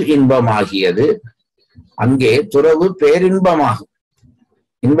அன்பு இன்பமாகியது, அங்கே துறவு பேரின்பமாகும்.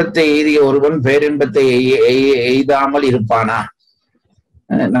 இன்பத்தை எய்திய ஒருவன் பேரின்பத்தை எய்தாமல் இருப்பானா?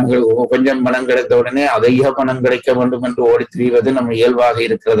 நாங்கள் கொஞ்சம் பணம் கிடைத்த உடனே அதிக பணம் கிடைக்க வேண்டும் என்று ஓடி திரிவது நம்ம இயல்பாக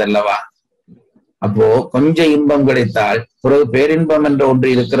இருக்கிறது அல்லவா? அப்போ கொஞ்சம் இன்பம் கிடைத்தால் பிறகு பேரின்பம் என்ற ஒன்று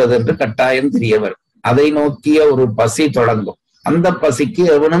இருக்கிறது என்று கட்டாயம் தெரியவர். அதை நோக்கிய ஒரு பசி தொடங்கும். அந்த பசிக்கு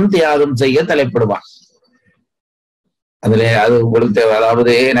எவனும் தியாகம் செய்ய தலைப்படுவான். அது உங்களுக்கு தேவை.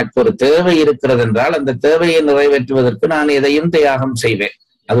 அதாவது எனக்கு ஒரு தேவை இருக்கிறது என்றால் அந்த தேவையை நிறைவேற்றுவதற்கு நான் எதையும் தியாகம் செய்வேன்.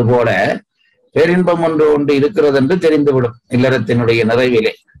 அதுபோல பேரின்பம் ஒன்று இருக்கிறது என்று தெரிந்துவிடும் இல்லறத்தினுடைய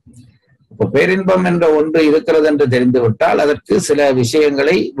நிறைவிலே. இப்போ பேரின்பம் என்ற ஒன்று இருக்கிறது என்று தெரிந்துவிட்டால் அதற்கு சில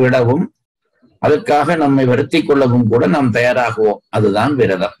விஷயங்களை விடவும் அதற்காக நம்மை வருத்தி கொள்ளவும் கூட நாம் தயாராகுவோம். அதுதான்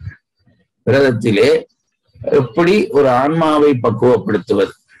விரதம். விரதத்திலே எப்படி ஒரு ஆன்மாவை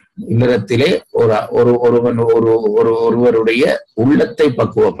பக்குவப்படுத்துவது, இல்லறத்திலே ஒருவருடைய உள்ளத்தை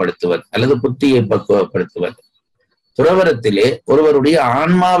பக்குவப்படுத்துவது அல்லது புத்தியை பக்குவப்படுத்துவது, துறவரத்திலே ஒருவருடைய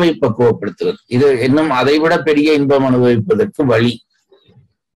ஆன்மாவை பக்குவப்படுத்துவது. இது இன்னும் அதைவிட பெரிய இன்பம் அனுபவிப்பதற்கு வழி.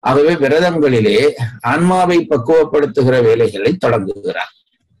 ஆகவே விரதங்களிலே ஆன்மாவை பக்குவப்படுத்துகிற வேலைகளை தொடங்குகிறார்.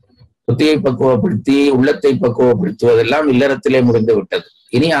 புத்தியை பக்குவப்படுத்தி உள்ளத்தை பக்குவப்படுத்துவதெல்லாம் இல்லறத்திலே முடிந்து விட்டது.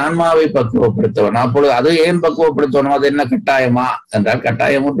 இனி ஆன்மாவை பக்குவப்படுத்தவன். அப்பொழுது அது ஏன் பக்குவப்படுத்தணும்? அது என்ன கட்டாயமா என்றால்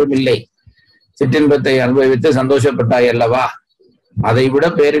கட்டாயம் ஒன்றும் இல்லை. சிற்றின்பத்தை அனுபவித்து சந்தோஷப்பட்டாய் அல்லவா, அதை விட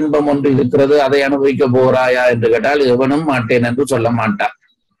பேரின்பம் ஒன்று இருக்கிறது, அதை அனுபவிக்க போகிறாயா என்று கேட்டால் எவனும் மாட்டேன் என்று சொல்ல மாட்டான்.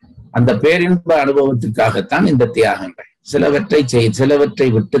 அந்த பேரின்ப அனுபவத்துக்காகத்தான் இந்த தியாகங்கள். சிலவற்றை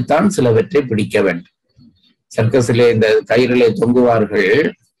விட்டுத்தான் சிலவற்றை பிடிக்க வேண்டும். சர்க்கஸிலே இந்த கயிறிலே தொங்குவார்கள்.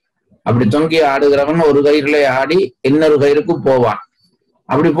 அப்படி தொங்கி ஆடுகிறவன் ஒரு கயிறிலே ஆடி இன்னொரு கயிறுக்கு போவான்.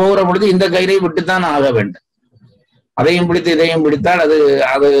 அப்படி போகிற பொழுது இந்த கயிறை விட்டுத்தான் ஆக வேண்டும். அதையும் பிடித்து இதையும் பிடித்தால் அது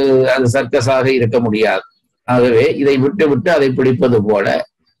அது அது சர்க்கஸாக இருக்க முடியாது. ஆகவே இதை விட்டு விட்டு அதை பிடிப்பது போல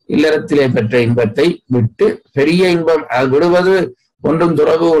இல்லறத்திலே பெற்ற இன்பத்தை விட்டு பெரிய இன்பம், அது விடுவது ஒன்றும்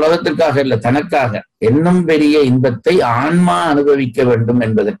துறவு உலகத்திற்காக இல்லை, தனக்காக இன்னும் பெரிய இன்பத்தை ஆன்மா அனுபவிக்க வேண்டும்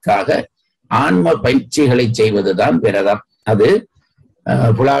என்பதற்காக ஆன்ம பயிற்சிகளை செய்வதுதான் விரதம். அது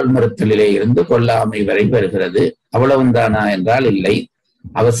புலால் மறுத்தலிலே இருந்து கொல்லாமை வரை வருகிறது. அவ்வளவுந்தானா என்றால் இல்லை,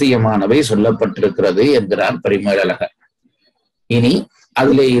 அவசியமானவை சொல்லப்பட்டிருக்கிறது என்கிறார் பரிமேலழகர். இனி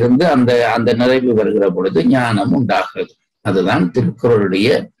அதிலே இருந்து அந்த நிறைவு வருகிற பொழுது ஞானம் உண்டாகிறது. அதுதான் திருக்குறளுடைய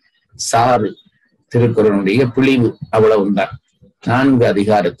சாறு, திருக்குறளுடைய பிழிவு. அவ்வளவுதான் 4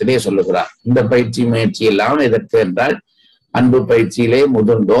 அதிகாரத்திலே சொல்லுகிறார். இந்த பயிற்சி முயற்சி எல்லாம் எதற்கு என்றால் அன்பு பயிற்சியிலே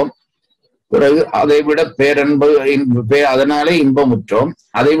முதிர்ந்தோம், பிறகு அதைவிட பேரன்பு அதனாலே இன்பமுற்றோம்,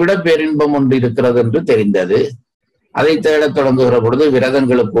 அதைவிட பேரின்பம் ஒன்று இருக்கிறது என்று தெரிந்தது. அதை தேடத் தொடங்குகிற பொழுது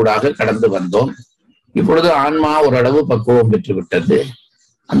விரதங்களுக்கூடாக கடந்து வந்தோம். இப்பொழுது ஆன்மா ஓரளவு பக்குவம் பெற்றுவிட்டது.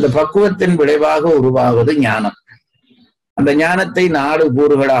 அந்த பக்குவத்தின் விளைவாக உருவாவது ஞானம். அந்த ஞானத்தை 4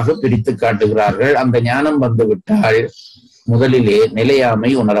 கூறுகளாக பிரித்து காட்டுகிறார்கள். அந்த ஞானம் வந்துவிட்டால் முதலிலே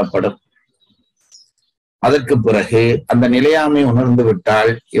நிலையாமை உணரப்படும். அதற்கு பிறகு அந்த நிலையாமை உணர்ந்து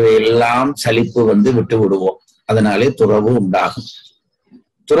விட்டால் இவையெல்லாம் சலிப்பு வந்து விட்டு விடுவோம். அதனாலே துறவு உண்டாகும்.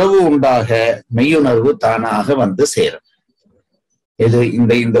 துறவு உண்டாக மெய்யுணர்வு தானாக வந்து சேரும். இது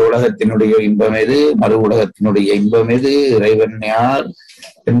இந்த உலகத்தினுடைய இன்பம் எது, மறு உலகத்தினுடைய இன்பம் எது, இறைவன் யார்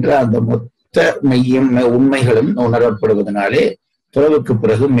என்ற அந்த மொத்த உண்மைகளும் உணரப்படுவதனாலே துறவுக்கு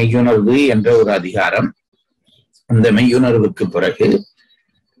பிறகு மெய்யுணர்வு என்ற ஒரு அதிகாரம். அந்த மெய்யுணர்வுக்கு பிறகு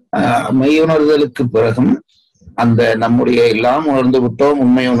மெய்யுணர்தலுக்கு பிறகும் அந்த நம்முடைய எல்லாம் உணர்ந்து விட்டோம்,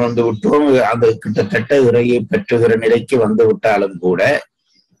 உண்மை உணர்ந்து விட்டோம், அது கிட்டத்தட்ட இறையை பெற்றுகிற நிலைக்கு வந்து விட்டாலும் கூட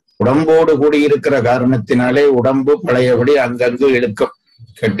உடம்போடு கூடியிருக்கிற காரணத்தினாலே உடம்பு பழையபடி அங்கங்கு இழுக்கும்.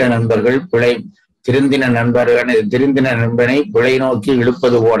 கெட்ட நண்பர்கள் திருந்தின நண்பனை பிழை நோக்கி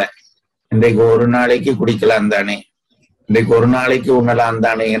இழுப்பது போல, இன்றைக்கு ஒரு நாளைக்கு குடிக்கலாம் தானே, இன்றைக்கு ஒரு நாளைக்கு உண்ணலாம்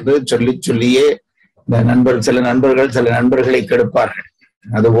தானே என்று சொல்லியே இந்த சில நண்பர்களை கெடுப்பார்கள்.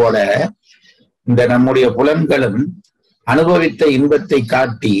 அதுபோல இந்த நம்முடைய புலன்களும் அனுபவித்த இன்பத்தை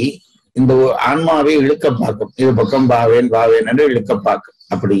காட்டி இந்த ஆன்மாவை இழுக்க பார்க்கும். இது பக்கம் பாவேன் என்று இழுக்க பார்க்கும்.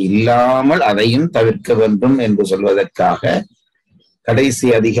 அப்படி இல்லாமல் அதையும் தவிர்க்க வேண்டும் என்று சொல்வதற்காக கடைசி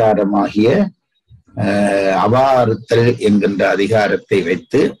அதிகாரமாகிய அவாறுத்தல் என்கின்ற அதிகாரத்தை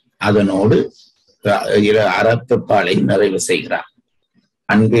வைத்து அதனோடு அறத்துப்பாலை நிறைவு செய்கிறார்.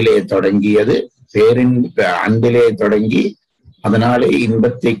 அன்பிலே தொடங்கியது அன்பிலே தொடங்கி அதனாலே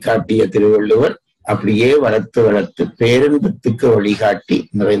இன்பத்தை காட்டிய திருவள்ளுவர் அப்படியே வளர்த்து பேரின்பத்துக்கு வழிகாட்டி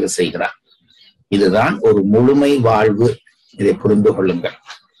நிறைவு செய்கிறார். இதுதான் ஒரு முழுமை வாழ்வு. இதை புரிந்து கொள்ளுங்கள்.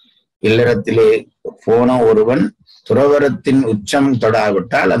 இல்லறத்திலே போன ஒருவன் துறவரத்தின் உச்சம்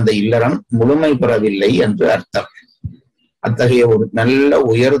தொடாவிட்டால் அந்த இல்லறம் முழுமை பெறவில்லை என்று அர்த்தம். அத்தகைய ஒரு நல்ல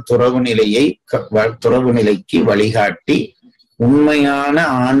உயர் துறவு நிலைக்கு வழிகாட்டி உண்மையான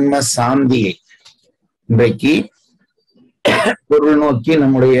ஆன்ம சாந்தியை இன்றைக்கு பொருள் நோக்கி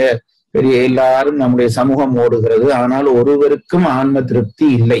நம்முடைய எல்லாரும் நம்முடைய சமூகம் ஓடுகிறது. ஆனால் ஒருவருக்கும் ஆன்ம திருப்தி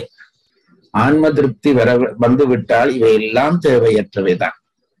இல்லை. ஆன்ம திருப்தி வந்துவிட்டால் இவையெல்லாம் தேவையற்றவைதான்.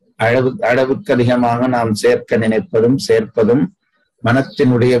 அளவுக்கு அதிகமாக நாம் சேர்க்க நினைப்பதும் சேர்ப்பதும்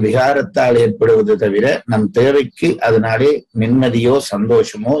மனத்தினுடைய விகாரத்தால் ஏற்படுவது தவிர நம் தேவைக்கு அதனாலே நிம்மதியோ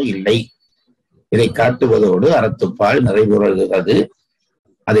சந்தோஷமோ இல்லை. இதை காட்டுவதோடு அறத்துப்பால் நிறைவுறுகிறது.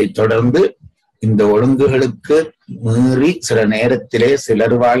 அதை தொடர்ந்து இந்த ஒழுங்குகளுக்கு மீறி சில நேரத்திலே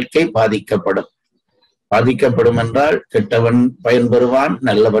சிலர் வாழ்க்கை பாதிக்கப்படும் என்றால் கெட்டவன் பயன்பெறுவான்,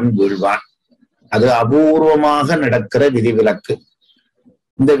 நல்லவன் வீழ்வான். அது அபூர்வமாக நடக்கிற விதிவிலக்கு.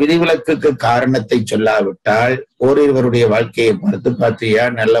 இந்த விதிவிலக்குக்கு காரணத்தை சொல்லாவிட்டால் ஓரிருவருடைய வாழ்க்கையை பார்த்தியா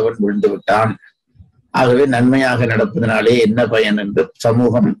நல்லவன் விழுந்து விட்டான், ஆகவே நன்மையாக நடப்பதனாலே என்ன பயன் என்று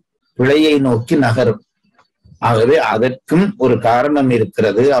சமூகம் பிழையை நோக்கி நகரும். ஆகவே அதற்கும் ஒரு காரணம்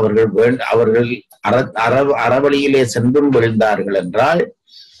இருக்கிறது. அவர்கள் அறவழியிலே சென்றும் விழுந்தார்கள் என்றால்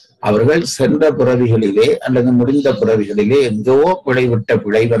அவர்கள் சென்ற பிறவிகளிலே அல்லது முடிந்த பிறவிகளிலே எங்கோ பிழைவிட்ட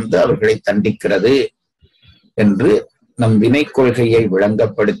பிழை வந்து அவர்களை தண்டிக்கிறது என்று நம் வினை கொள்கையை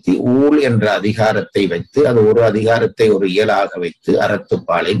விளங்கப்படுத்தி ஊழ் என்ற அதிகாரத்தை வைத்து, அது ஒரு அதிகாரத்தை ஒரு இயலாக வைத்து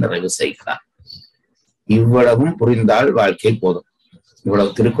அறத்துப்பாலை நிறைவு செய்கிறார். இவ்வளவும் புரிந்தால் வாழ்க்கை போதும்.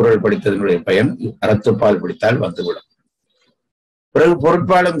 இவ்வளவு திருக்குறள் படித்ததனுடைய பயன் அறத்துப்பால் படித்தால் வந்துவிடும். பிறகு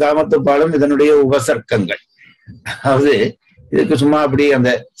பொருட்பாலும் காமத்துப்பாலும் இதனுடைய உபசர்க்கங்கள். அதாவது இதுக்கு சும்மா அப்படி அந்த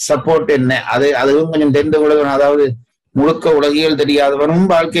சப்போர்ட் என்ன, அதுவும் கொஞ்சம் தெரிந்து கொள்ளணும். அதாவது முழுக்க உலகியல் தெரியாதவனும்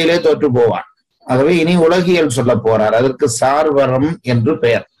வாழ்க்கையிலே தோற்று போவான். ஆகவே இனி உலகியல் சொல்ல போறார். அதற்கு சார்வரம் என்று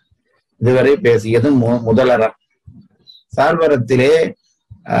பெயர். இதுவரை பேசியது முதலறம். சார்வரத்திலே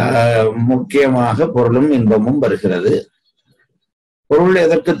முக்கியமாக பொருளும் இன்பமும் வருகிறது. பொருள்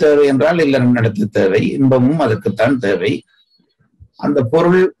எதற்கு தேவை என்றால் இல்லறம் நடத்த தேவை, இன்பமும் அதற்குத்தான் தேவை. அந்த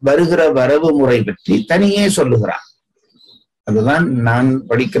பொருள் வருகிற வரவு முறை பற்றி தனியே சொல்லுகிறார். அதுதான் நான்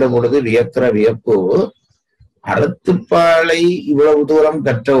படிக்கிற பொழுது வியக்கிற வியப்பு. அறத்துப்பாலை இவ்வளவு தூரம்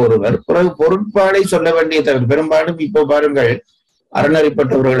கற்ற ஒருவர் பிறகு பொருட்பாலை சொல்ல வேண்டிய தவிர, பெரும்பாலும் இப்போ பாருங்கள்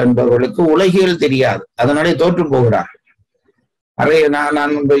அறநெறிப்பட்டவர்கள் என்பவர்களுக்கு உலகியல் தெரியாது, அதனாலே தோற்று போகிறார்கள்.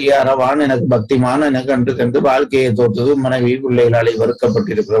 நான் அறவான், எனக்கு பக்திமான, எனக்கு அன்று கண்டு வாழ்க்கையை தோற்றது, மனைவி பிள்ளைகளாலே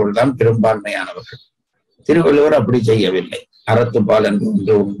வறுக்கப்பட்டிருக்கிறவர்கள் தான் பெரும்பான்மையானவர்கள். திருவள்ளுவர் அப்படி செய்யவில்லை. அறத்துப்பால் என்று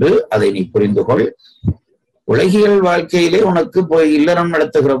ஒன்று உண்டு, அதை நீ புரிந்து கொள். உலகியல் வாழ்க்கையிலே உனக்கு போய் இல்லறம்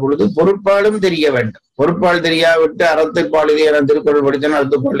நடத்துகிற பொழுது பொருட்பாலும் தெரிய வேண்டும். பொருட்பால் தெரியாவிட்டு அறத்துப்பாலிலே நான் திருக்குறள் படித்தேன்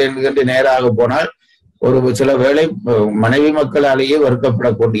அறத்துப்பால் என்று நேராக போனால் ஒரு சில வேளை மனைவி மக்களாலேயே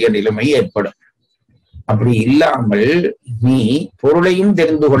வறுக்கப்படக்கூடிய நிலைமை ஏற்படும். அப்படி இல்லாமல் நீ பொருளையும்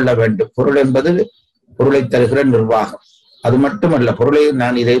தெரிந்து கொள்ள வேண்டும். பொருள் என்பது பொருளை தருகிற நிர்வாகம். அது மட்டுமல்ல, பொருளை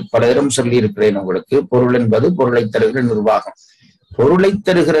நான் இதை பலரும் சொல்லி இருக்கிறேன் உங்களுக்கு. பொருள் என்பது பொருளை தருகிற நிர்வாகம். பொருளை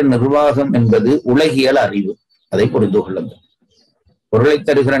தருகிற நிர்வாகம் என்பது உலகியல் அறிவு. அதை புரிந்து கொள்ளுங்கள். பொருளை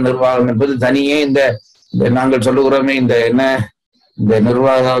தருகிற நிர்வாகம் என்பது தனியே இந்த நாங்கள் சொல்லுகிறோமே இந்த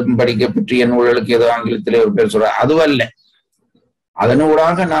நிர்வாகம் படிக்க பற்றிய நூல்களுக்கு ஏதோ ஆங்கிலத்திலே ஒரு பேர் சொல்ற அதுவல்ல.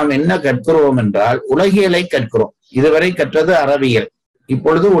 அதனூடாக நாம் என்ன கற்கிறோம் என்றால் உலகியலை கற்கிறோம். இதுவரை கற்றது அறவியல்,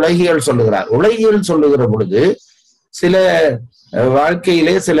 இப்பொழுது உலகியல் சொல்லுகிறார். உலகியல் சொல்லுகிற பொழுது சில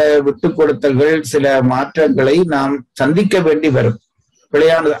வாழ்க்கையிலே சில விட்டுக் கொடுத்தல்கள், சில மாற்றங்களை நாம் சந்திக்க வேண்டி வரும்.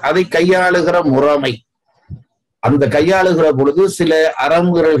 பிழையானது அதை கையாளுகிற முறைமை, அந்த கையாளுகிற பொழுது சில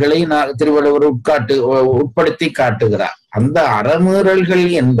அறமீறல்களை திருவள்ளுவர் உட்படுத்தி காட்டுகிறார். அந்த அறமீறல்கள்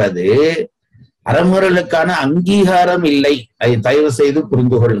என்பது அறமீறலுக்கான அங்கீகாரம் இல்லை. அதை தயவு செய்து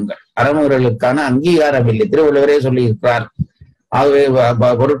புரிந்து கொள்ளுங்கள். அறமீறலுக்கான அங்கீகாரம் இல்லை, திருவள்ளுவரே சொல்லி இருக்கிறார். ஆகவே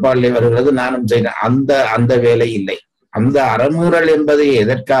பொருட்பாலிலே வருகிறது, நானும் செய்கிறேன். அந்த வேலை இல்லை. அந்த அறமீறல் என்பது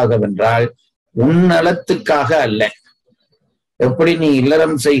எதற்காக வென்றால் உன்னலத்துக்காக அல்ல. எப்படி நீ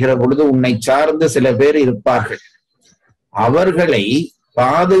இல்லறம் செய்கிற பொழுது உன்னை சார்ந்து சில பேர் இருப்பார்கள், அவர்களை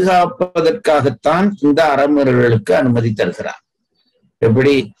பாதுகாப்பதற்காகத்தான் இந்த அறமீறல்களுக்கு அனுமதி தருகிறார்.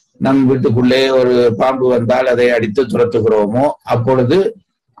 எப்படி நம் வீட்டுக்குள்ளே ஒரு பாம்பு வந்தால் அதை அடித்து துரத்துகிறோமோ, அப்பொழுது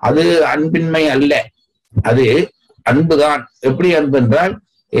அது அன்பின்மை அல்ல, அது அன்புதான். எப்படி அன்பு என்றால்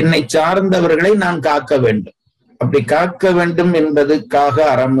என்னை சார்ந்தவர்களை நான் காக்க வேண்டும். அப்படி காக்க வேண்டும் என்பதற்காக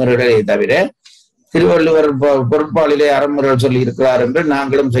அறமீறல்களை தவிர திருவள்ளுவர் பொருட்பாலிலே அறமீறல் சொல்லி இருக்கிறார் என்று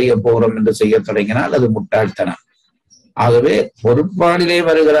நாங்களும் செய்ய போகிறோம் என்று செய்ய தொடங்கினால் அது முட்டாள்தனம். ஆகவே பொருட்பாலிலே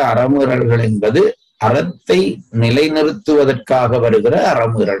வருகிற அறமீறல்கள் என்பது அறத்தை நிலைநிறுத்துவதற்காக வருகிற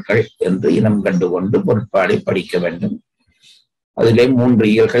அறமீறல்கள் என்று இனம் கண்டுகொண்டு பொருட்பாலை படிக்க வேண்டும். அதிலே 3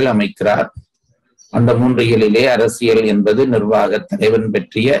 இயல்கள் அமைக்கிறார். அந்த 3 இயலிலே அரசியல் என்பது நிர்வாக தலைவன்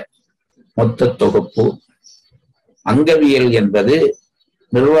பற்றிய மொத்த தொகுப்பு. அங்கவியல் என்பது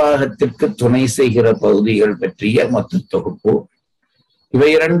நிர்வாகத்திற்கு துணை செய்கிற பகுதிகள் பற்றிய மொத்த தொகுப்பு. இவை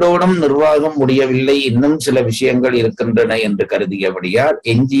இரண்டோடும் நிர்வாகம் முடியவில்லை, இன்னும் சில விஷயங்கள் இருக்கின்றன என்று கருதியபடியால்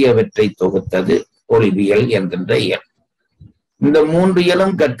எஞ்சியவற்றை தொகுத்தது ஒளிவியல் என்கின்ற இயல். இந்த 3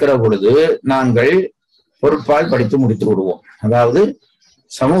 இயலும் கற்கிற பொழுது நாங்கள் பொருட்பால் படித்து முடித்து விடுவோம். அதாவது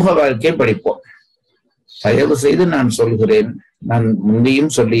சமூக வாழ்க்கை படிப்போம். தயவு செய்து நான் சொல்கிறேன், நான்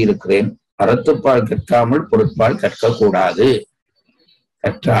முந்தையும் சொல்லி இருக்கிறேன், அறத்துப்பால் கற்காமல் பொருட்பால் கற்கக்கூடாது.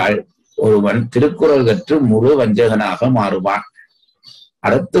 கற்றால் ஒருவன் திருக்குறள் கற்று முழு வஞ்சகனாக மாறுவான்.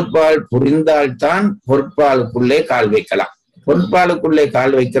 அறத்துப்பால் புரிந்தால்தான் பொருட்பாலுக்குள்ளே கால் வைக்கலாம். பொருட்பாலுக்குள்ளே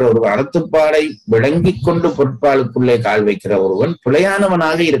கால் வைக்கிற ஒருவன், அறத்துப்பாலை விளங்கி கொண்டு பொருட்பாலுக்குள்ளே கால் வைக்கிற ஒருவன்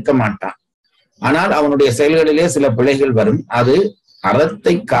பிழையானவனாக இருக்க மாட்டான். ஆனால் அவனுடைய செயல்களிலே சில பிழைகள் வரும். அது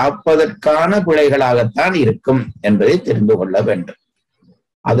அறத்தை காப்பதற்கான பிழைகளாகத்தான் இருக்கும் என்பதை தெரிந்து கொள்ள வேண்டும்.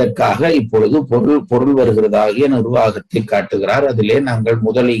 அதற்காக இப்பொழுது பொருள் வருகிறதாகிய நிர்வாகத்தை காட்டுகிறார். அதிலே நாங்கள்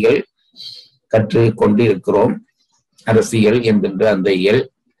முதலிகள் கற்று கொண்டிருக்கிறோம். அரசியல் என்கின்ற அந்த இயல்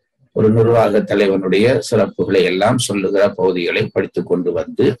ஒரு நிர்வாக தலைவனுடைய சிறப்புகளை எல்லாம் சொல்லுகிற பகுதிகளை படித்துக் கொண்டு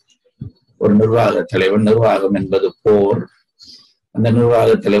வந்து, ஒரு நிர்வாக தலைவன், நிர்வாகம் என்பது போர், அந்த நிர்வாக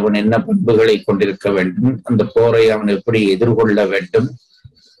தலைவன் என்ன பண்புகளை கொண்டிருக்க வேண்டும், அந்த போரை அவன் எப்படி எதிர்கொள்ள வேண்டும்,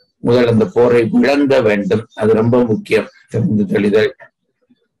 முதல் அந்த போரை விளங்க வேண்டும், அது ரொம்ப முக்கியம். தெரிந்து தெளிதல்,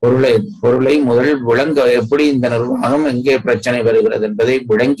 பொருளை முதல் விளங்க, எப்படி இந்த நிர்வாகம் எங்கே பிரச்சனை வருகிறது என்பதை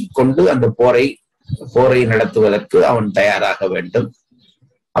விளங்கி கொண்டு அந்த போரை நடத்துவதற்கு அவன் தயாராக வேண்டும்.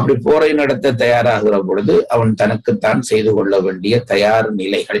 அப்படி போரை நடத்த தயாராகிற பொழுது அவன் தனக்குத்தான் செய்து கொள்ள வேண்டிய தயார்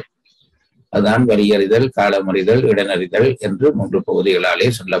நிலைகள், அதுதான் வரியறிதல், காலமறிதல், இடனறிதல் என்று 3 பகுதிகளாலே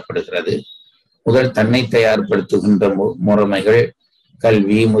சொல்லப்படுகிறது. முதல் தன்னை தயார்படுத்துகின்ற முறைமைகள்,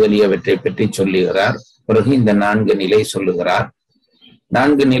 கல்வி முதலியவற்றை பற்றி சொல்லுகிறார். பிறகு இந்த 4 நிலை சொல்லுகிறார்.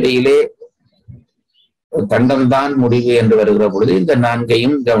 4 நிலையிலே தண்டம்தான் முடிவு என்று வருகிற பொழுது இந்த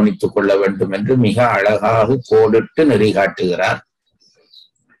 4ஐயும் கவனித்துக் கொள்ள வேண்டும் என்று மிக அழகாக கோடிட்டு நெறிகாட்டுகிறார்.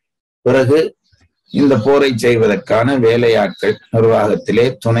 பிறகு இந்த போரை செய்வதற்கான வேலையாட்கள், நிர்வாகத்திலே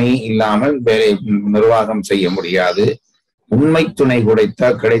துணை இல்லாமல் நிர்வாகம் செய்ய முடியாது. உண்மை துணை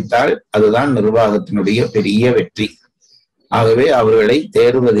கிடைத்தால் அதுதான் நிர்வாகத்தினுடைய பெரிய வெற்றி. ஆகவே அவர்களை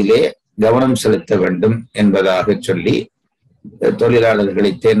தேர்வதிலே கவனம் செலுத்த வேண்டும் என்பதாக சொல்லி,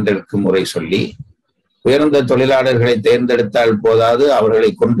 தொழிலாளர்களை தேர்ந்தெடுக்கும் முறை சொல்லி, உயர்ந்த தொழிலாளர்களை தேர்ந்தெடுத்தால் போதாது,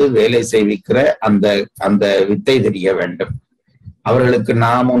 அவர்களை கொண்டு வேலை செய்விக்கிற அந்த வித்தை தெரிய வேண்டும். அவர்களுக்கு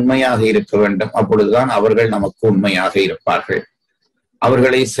நாம் உண்மையாக இருக்க வேண்டும். அப்பொழுதுதான் அவர்கள் நமக்கு உண்மையாக இருப்பார்கள்.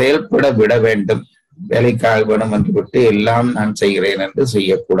 அவர்களை செயல்பட விட வேண்டும். வேலைக்காக வேணும் என்று விட்டு எல்லாம் நான் செய்கிறேன் என்று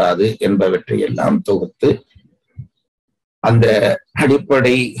செய்யக்கூடாது என்பவற்றை எல்லாம் தொகுத்து அந்த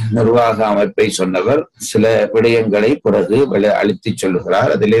அடிப்படை நிர்வாக அமைப்பை சொன்னவர் சில விடயங்களை பிறகு அழுத்தி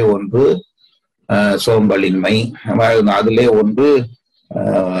சொல்லுகிறார். அதிலே ஒன்று சோம்பலின்மை, அதிலே ஒன்று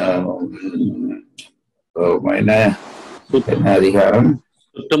என்ன அதிகாரம்,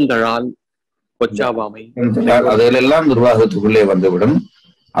 அதிலெல்லாம் நிர்வாகத்துக்குள்ளே வந்துவிடும்.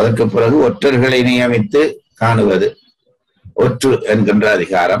 அதற்கு பிறகு ஒற்றர்களை நியமித்து காணுவது, ஒற்று என்கின்ற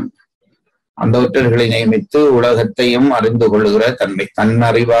அதிகாரம். அந்த ஒற்றர்களை நியமித்து உலகத்தையும் அறிந்து கொள்ளுகிற தன்மை, தன்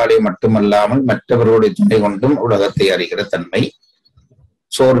அறிவாளை மட்டுமல்லாமல் மற்றவர்களுடைய துணை கொண்டும் உலகத்தை அறிகிற தன்மை,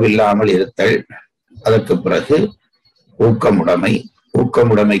 சோர்வில்லாமல் இருத்தல். அதற்கு பிறகு ஊக்கமுடைமை,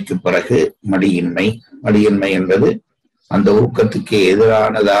 ஊக்கமுடைமைக்கு பிறகு மடியின்மை. மடியின்மை என்பது அந்த ஊக்கத்துக்கு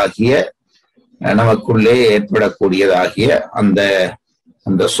எதிரானதாகிய, நமக்குள்ளே ஏற்படக்கூடியதாகிய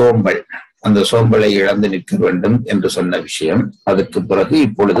அந்த சோம்பல், அந்த சோம்பலை இழந்து நிற்க வேண்டும் என்று சொன்ன விஷயம். அதற்கு பிறகு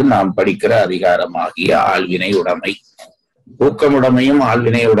இப்பொழுது நாம் படிக்கிற அதிகாரமாகிய ஆள்வினை உடைமை. ஊக்கமுடைமையும்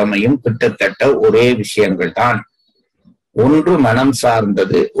ஆள்வினை உடைமையும் கிட்டத்தட்ட ஒரே விஷயங்கள் தான். ஒன்று மனம்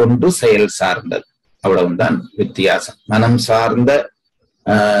சார்ந்தது, ஒன்று செயல் சார்ந்தது, அவ்வளவுதான் வித்தியாசம். மனம் சார்ந்த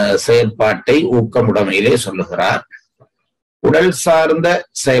செயல்பாட்டை ஊக்கமுடைமையிலே சொல்லுகிறார். உடல் சார்ந்த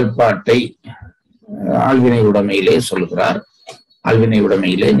செயல்பாட்டை ஆள்வினை உடைமையிலே சொல்கிறார். ஆள்வினை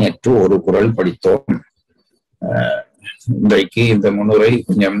உடைமையிலே நேற்று ஒரு குறள் படித்தோம். இன்றைக்கு இந்த முன்னுரை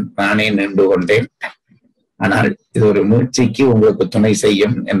கொஞ்சம் நானே நின்று கொண்டேன். ஆனால் இது ஒரு முயற்சிக்கு உங்களுக்கு துணை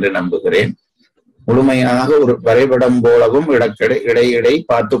செய்யும் என்று நம்புகிறேன். முழுமையாக ஒரு வரைபடம் போலவும் இடையிடை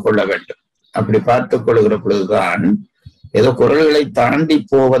பார்த்து கொள்ள வேண்டும். அப்படி பார்த்துக் கொள்கிற பொழுதுதான் ஏதோ குறள்களை தாண்டி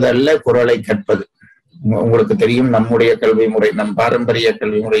போவதல்ல குறளை கற்பது. உங்களுக்கு தெரியும், நம்முடைய கல்வி முறை, நம் பாரம்பரிய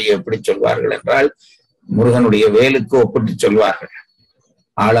கல்வி முறையை எப்படி சொல்வார்கள் என்றால், முருகனுடைய வேலுக்கு ஒப்பிட்டு சொல்வார்கள்.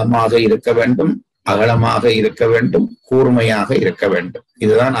 ஆழமாக இருக்க வேண்டும், அகலமாக இருக்க வேண்டும், கூர்மையாக இருக்க வேண்டும்.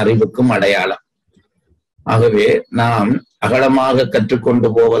 இதுதான் அறிவுக்கும் அடையாளம். ஆகவே நாம் அகலமாக கற்றுக்கொண்டு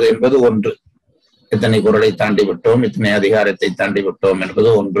போவது என்பது ஒன்று. இத்தனை குறளை தாண்டி விட்டோம், இத்தனை அதிகாரத்தை தாண்டி விட்டோம்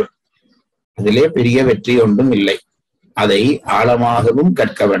என்பது ஒன்று. அதிலே பெரிய வெற்றி ஒன்றும் இல்லை. அதை ஆழமாகவும்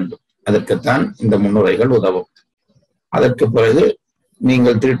கற்க வேண்டும். அதற்குத்தான் இந்த முன்னுரைகள் உதவும். அதற்கு பிறகு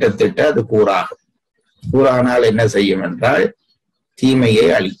நீங்கள் திட்ட அது கூறாகும். கூறானால் என்ன செய்யும் என்றால், தீமையை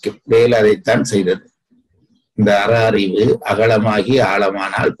அழிக்கும். வேலை அதைத்தான் செய்தது. இந்த அற அறிவு அகலமாகி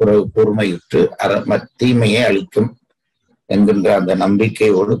ஆழமானால் பிறகு கூர்மையுற்று தீமையை அழிக்கும் என்கின்ற அந்த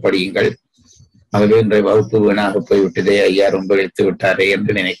நம்பிக்கையோடு படியுங்கள். ஆகவே இன்றைய வகுப்பு வீணாக போய்விட்டதே, ஐயா ரொம்ப இழுத்து விட்டாரே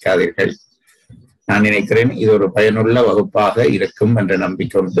என்று நினைக்காதீர்கள். நான் நினைக்கிறேன் இது ஒரு பயனுள்ள வகுப்பாக இருக்கும் என்ற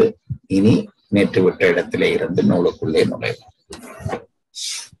நம்பிக்கொண்டு இனி நேற்று விட்ட இடத்திலே இருந்து நூலுக்குள்ளே நுழைவோம்.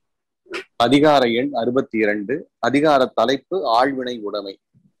 அதிகார எண் 62. அதிகார தலைப்பு ஆள்வினை உடைமை.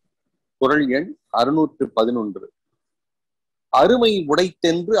 குறள் எண் 611. அருமை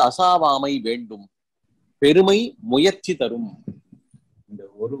உடைத்தென்று அசாவாமை வேண்டும், பெருமை முயற்சி தரும்.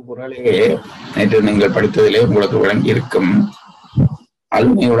 ஒரு குறளே நேற்று நீங்கள் படித்ததிலே உங்களுக்கு விளங்கி இருக்கும்.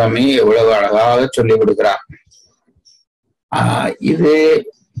 அல்வினை உடைமை எவ்வளவு அழகாக சொல்லி விடுகிறார். இது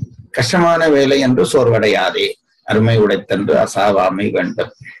கஷ்டமான வேலை என்று சோர்வடையாதே, அருமை உடைத்தன்று அசாவாமை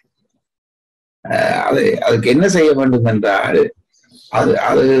வேண்டும். அதுக்கு என்ன செய்ய வேண்டும் என்றால், அது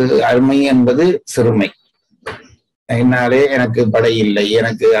அருமை என்பது சிறுமை. என்னாலே எனக்கு படை இல்லை,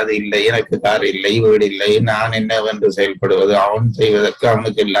 எனக்கு அது இல்லை, எனக்கு கார் இல்லை, வீடு இல்லை, நான் என்னவென்று செயல்படுவது, அவன் செய்வதற்கு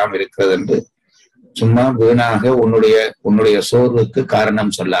அவனுக்கு எல்லாம் இருக்கிறது என்று சும்மா வீணாக உன்னுடைய சோர்வுக்கு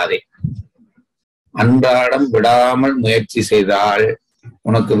காரணம் சொல்லாதே. அன்றாடம் விடாமல் முயற்சி செய்தால்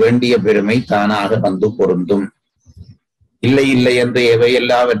உனக்கு வேண்டிய பெருமை தானாக வந்து பொருந்தும். இல்லை இல்லை என்று எவை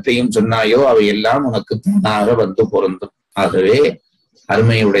எல்லாவற்றையும் சொன்னாயோ அவையெல்லாம் உனக்கு தானாக வந்து பொருந்தும். ஆகவே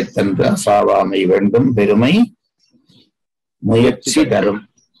அருமை உடைத்தன்று அசாவாமை வேண்டும், பெருமை முயற்சி தரும்.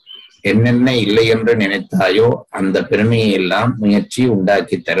 என்னென்ன இல்லை என்று நினைத்தாயோ அந்த பெருமையை எல்லாம் முயற்சி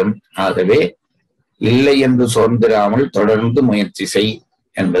உண்டாக்கி தரும். ஆகவே இல்லை என்று சோர்ந்திராமல் தொடர்ந்து முயற்சி செய்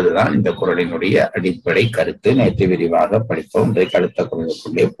என்பதுதான் இந்த குறளினுடைய அடிப்படை கருத்து. நேற்று விரிவாக படிப்போம். இன்றைக்கு அடுத்த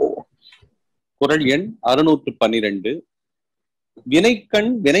குறளுக்குள்ளே போவோம். குறள் எண் 612.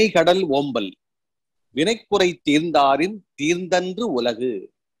 வினைக்கண் வினைகடல் ஓம்பல், வினைக்குறை தீர்ந்தாரின் தீர்ந்தன்று உலகு.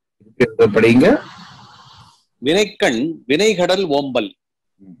 படிங்க. வினைக்கண் வினைகடல் ஓம்பல்,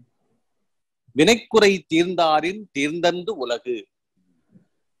 வினைக்குறை தீர்ந்தாரின் தீர்ந்தன்று உலகு.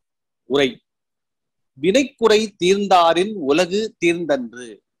 உரை: வினைக்குறை தீர்ந்தாரின் உலகு தீர்ந்தன்று.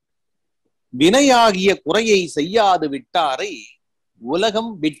 வினையாகிய குறையை செய்யாது விட்டாரை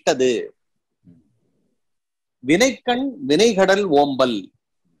உலகம் விட்டது. வினைக்கண் வினைகடல் ஓம்பல்,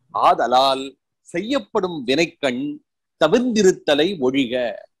 ஆதலால் செய்யப்படும் வினைக்கண் தவிர்ந்திருத்தலை ஒழிக.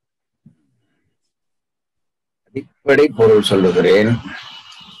 அடிப்படை பொருள் சொல்லுகிறேன்.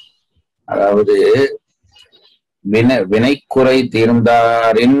 அதாவது வினைக்குறை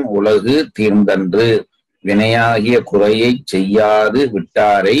தீர்ந்தாரின் உலகு தீர்ந்தன்று, வினையாகிய குறையை செய்யாது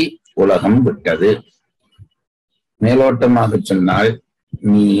விட்டாரை உலகம் விட்டது. மேலோட்டமாக சொன்னால்,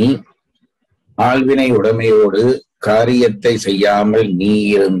 நீ ஆழ்வினை உடைமையோடு காரியத்தை செய்யாமல் நீ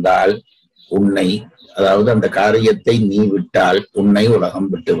இருந்தால் உன்னை, அதாவது அந்த காரியத்தை நீ விட்டால் உன்னை உலகம்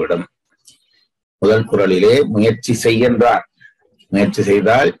விட்டுவிடும். முதல் குறளிலே முயற்சி செய்கின்றார். முயற்சி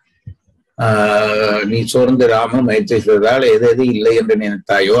செய்தால் நீ சோர்ந்திராமல் முயற்சி செய்தால் எது எது இல்லை என்று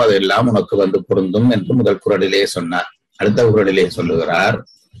நினைத்தாயோ அதெல்லாம் உனக்கு வந்து பொருந்தும் என்று முதல் குறளிலே சொன்னார். அடுத்த குறளிலே சொல்லுகிறார்,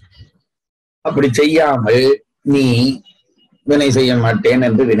 அப்படி செய்யாமல் நீ வினை செய்ய மாட்டேன்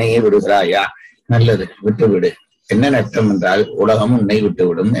என்று வினையை விடுகிறாயா? நல்லது, விட்டுவிடு. என்ன நஷ்டம் என்றால் உலகம் உன்னை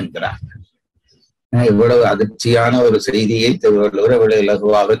விட்டுவிடும் என்கிறார். இவ்வளவு அதிர்ச்சியான ஒரு செய்தியை திருவள்ளுவர் இவ்வளவு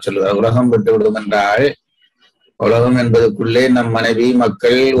இலகுவாக சொல்லுவார். உலகம் விட்டுவிடும் என்றால் உலகம் என்பதற்குள்ளே நம் மனைவி,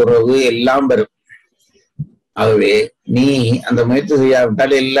 மக்கள், உறவு எல்லாம் வரும். ஆகவே நீ அந்த முயற்சி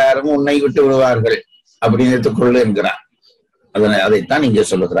செய்யாவிட்டால் எல்லாரும் உன்னை விட்டு விடுவார்கள் அப்படி நினைத்துக்கொள்ளு என்கிறார். அதைத்தான் இங்கே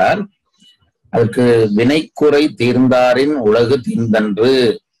சொல்லுகிறார். அதுக்கு வினைக்குறை தீர்ந்தாரின் உலகு தீர்ந்தன்று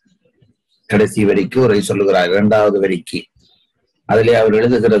கடைசி வரிக்கு உரை சொல்லுகிறார். இரண்டாவது வரிக்கு அதிலே அவர்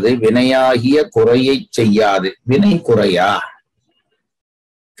எழுதுகிறது, வினையாகிய குறையை செய்யாது. வினை குறையா?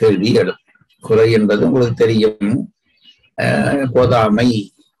 கேள்வி எழும். குறை என்பது உங்களுக்கு தெரியும், போதாமை,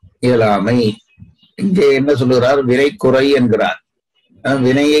 இயலாமை. இங்கே என்ன சொல்லுகிறார்? வினை குறை என்கிறார்.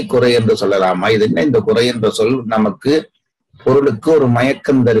 வினையை குறை என்று சொல்லலாமா? இது என்ன இந்த குறை என்ற சொல் நமக்கு பொருளுக்கு ஒரு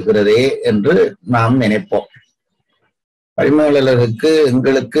மயக்கம் தருகிறதே என்று நாம் நினைப்போம். பரிமேலழகருக்கு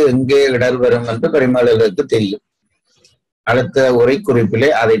எங்களுக்கு எங்கே இடர் வரும் என்று பரிமேலழகருக்கு தெரியும். அடுத்த உரை குறிப்பிலே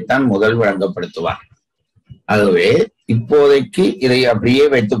அதைத்தான் முதல் விளங்கப்படுத்துவார். ஆகவே இப்போதைக்கு இதை அப்படியே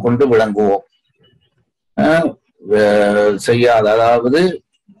வைத்துக் கொண்டு விளங்குவோம். செய்யாத, அதாவது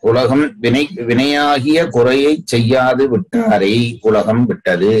உலகம் வினையாகிய குறையை செய்யாது விட்டாரை உலகம்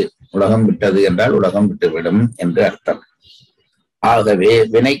விட்டது. உலகம் விட்டது என்றால் உலகம் விட்டுவிடும் என்று அர்த்தம். ஆகவே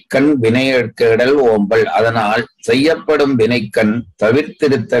வினைக்கண் வினையற்கடல் ஓம்பல், அதனால் செய்யப்படும் வினைக்கண்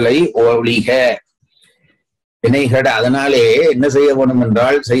தவிர்த்திருத்தலை ஒழிக. வினைகட, அதனாலே என்ன செய்ய வேண்டும்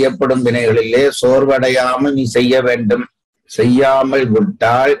என்றால் செய்யப்படும் வினைகளிலே சோர்வடையாமல் நீ செய்ய வேண்டும். செய்யாமல்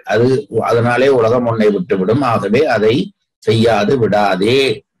விட்டால் அதனாலே உலகம் உன்னை விட்டுவிடும். ஆகவே அதை செய்யாது விடாதே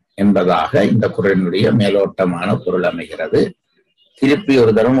என்பதாக இந்த குறளினுடைய மேலோட்டமான பொருள் அமைகிறது. திருப்பி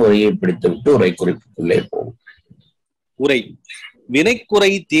ஒரு தரம் உரையை பிடித்துவிட்டு உரை குறிப்புக்குள்ளே போகும். உரை: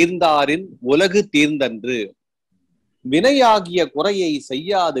 வினைக்குறை தீர்ந்தாரின் உலகு தீர்ந்தன்று. வினையாகிய குறையை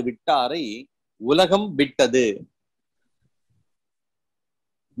செய்யாது விட்டாரை உலகம் விட்டது.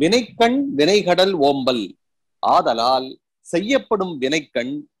 வினைக்கண் வினைகடல் ஓம்பல், ஆதலால் செய்யப்படும்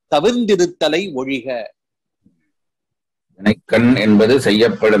வினைக்கண் தவிர்ந்திருத்தலை ஒழிக. வினைக்கண் என்பது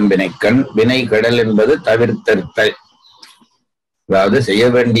செய்யப்படும் வினைக்கண், வினைகடல் என்பது தவிர்த்திருத்தல். அதாவது செய்ய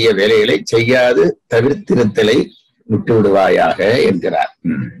வேண்டிய வேலைகளை செய்யாது தவிர்த்திருத்தலை விட்டு விடுவாயாக என்கிறார்.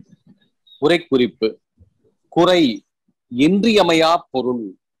 உரை குறிப்பு. குறை இன்றியமையா பொருள்.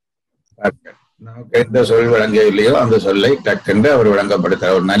 நமக்கு எந்த சொல் விளங்கவில்லையோ அந்த சொல்லை டக்கென்று அவர்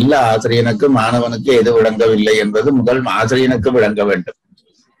விளங்கப்படுத்தார். ஒரு நல்ல ஆசிரியனுக்கு மாணவனுக்கு எது விளங்கவில்லை என்பது முதல் ஆசிரியனுக்கு விளங்க வேண்டும்.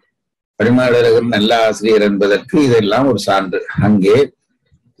 பரிமேலழகர் நல்ல ஆசிரியர் என்பதற்கு இதெல்லாம் ஒரு சான்று. அங்கே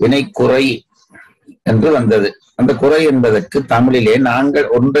வினை குறை என்று வந்தது. அந்த குறை என்பதற்கு தமிழிலே நாங்கள்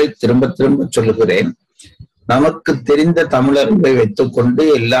ஒன்றை திரும்ப திரும்ப சொல்லுகிறேன். நமக்கு தெரிந்த தமிழர்களை வைத்துக் கொண்டு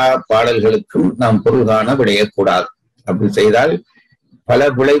எல்லா பாடல்களுக்கும் நாம் பொருள் காண விடையக்கூடாது. அப்படி செய்தால் பல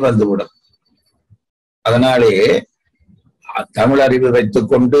பிழை வந்துவிடும். அதனாலே தமிழ் அறிவு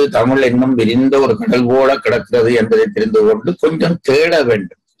வைத்துக் கொண்டு தமிழ் இன்னும் விரிந்த ஒரு கடல் போல கிடக்கிறது என்பதை தெரிந்து கொண்டு கொஞ்சம் தேட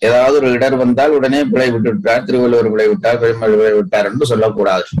வேண்டும். ஏதாவது ஒரு இடர் வந்தால் உடனே பிழை விட்டு விட்டார், திருவள்ளுவர் பிழை விட்டார், பெருமாள் பிழை விட்டார் என்று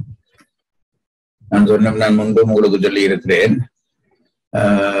சொல்லக்கூடாது. நான் முன்பு உங்களுக்கு சொல்லி இருக்கிறேன்.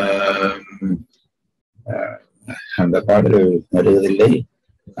 அந்த பாடல் வருவதில்லை.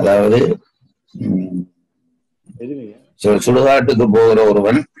 அதாவது சுடுகாட்டுக்கு போகிற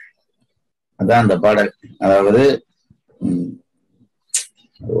ஒருவன், அதான் அந்த பாடல். அதாவது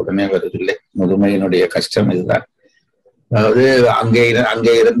உடனே வருவதில்லை, முதுமையினுடைய கஷ்டம் இதுதான். அதாவது அங்கே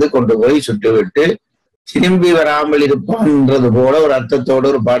இருந்து கொண்டு போய் சுட்டுவிட்டு திரும்பி வராமல் இருப்பான்ன்றது போல ஒரு அர்த்தத்தோடு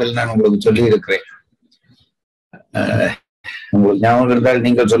ஒரு பாடல் நான் உங்களுக்கு சொல்லி இருக்கிறேன். உங்களுக்கு ஞாபகம் இருந்தால்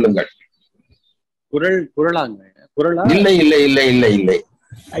நீங்கள் சொல்லுங்கள். இல்லை இல்லை இல்லை இல்லை இல்லை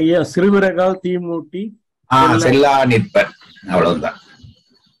ஐயா, சிறுவிறகால் தீமூட்டி செல்லா நிற்பர், அவ்வளவுதான்.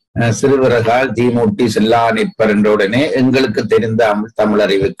 சிறுவிறகால் தீமூட்டி செல்லா நிற்பர் என்ற உடனே எங்களுக்கு தெரிந்த தமிழ்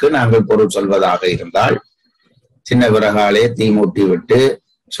அறிவுக்கு நாங்கள் பொருள் சொல்வதாக இருந்தால், சின்ன விறகாலே தீமூட்டி விட்டு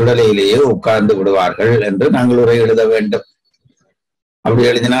சுடலையிலேயே உட்கார்ந்து விடுவார்கள் என்று நாங்கள் உரை எழுத வேண்டும். அப்படி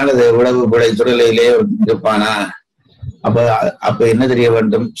எழுதினால் அது உழவு பிழை, சுடலையிலேயே இருப்பானா? அப்ப என்ன தெரிய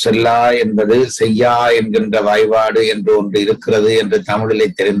வேண்டும்? செல்லா என்பது செய்யா என்கின்ற வாய்பாடு என்று ஒன்று இருக்கிறது என்று தமிழிலே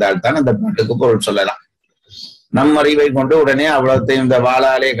தெரிந்தால்தான் அந்த பாட்டுக்கு பொருள் சொல்லலாம். நம் அறிவை கொண்டு உடனே அவ்வளத்தையும் இந்த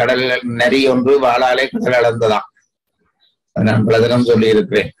வாளாலே கடல் நெறி ஒன்று வாளாலே கடல் அளந்ததாம். நான் பல தினம் சொல்லி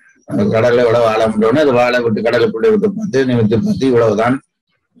இருக்கிறேன். கடல்ல இவ்வளவு வாழ முடியும்னு அது வாழை விட்டு கடலுக்குள்ளே விட்டு பார்த்து நிமித்து பார்த்து இவ்வளவுதான்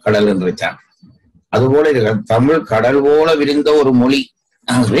கடல் என்று வச்சான். அதுபோல இருக்க தமிழ் கடல் போல விரிந்த ஒரு மொழி.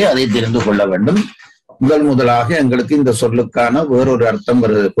 ஆகவே அதை தெரிந்து கொள்ள வேண்டும். முதலாக எங்களுக்கு இந்த சொல்லுக்கான வேறொரு அர்த்தம்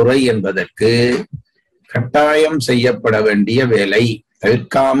வருது. குறை என்பதற்கு கட்டாயம் செய்யப்பட வேண்டிய வேலை,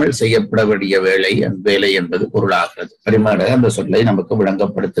 தவிர்க்காமல் செய்யப்பட வேண்டிய வேலை என்பது பொருளாகிறது. பரிமேலழகர் அந்த சொல்லை நமக்கு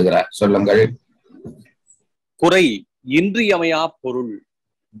விளங்கப்படுத்துகிறார். சொல்லுங்கள். குறை இன்றியமையா பொருள்.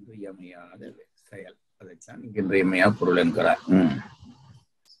 இன்றியமையாத செயல், அதைத்தான் இன்றியமையா பொருள் என்கிறார்.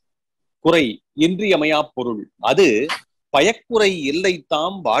 குறை இன்றியமையா பொருள் அது பயக்குறை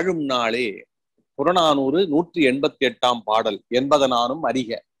இல்லைத்தாம் வாழும் நாளே. புறநானூறு 188 பாடல் என்பதனானும்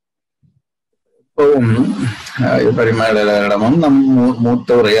அறிக. இப்பவும் பரிமேலழகரிடமும் நம் மூத்த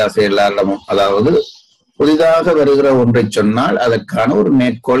உரையாசிரியர் எல்லாரிடமும், அதாவது புதிதாக வருகிற ஒன்றை சொன்னால் அதற்கான ஒரு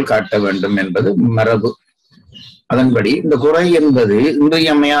மேற்கோள் காட்ட வேண்டும் என்பது மரபு. அதன்படி இந்த குறை என்பது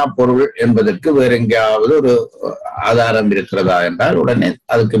இன்றியமையா பொருள் என்பதற்கு வேற எங்கேயாவது ஒரு ஆதாரம் இருக்கிறதா என்றால் உடனே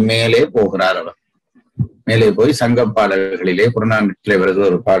அதுக்கு மேலே போகிறார். அவர் மேலே போய் சங்க பாடல்களிலே புறநானூற்றிலே வருகிற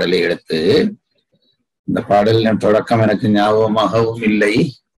ஒரு பாடலை எடுத்து, இந்த பாடலின் தொடக்கம் எனக்கு ஞாபகமாகவும் இல்லை,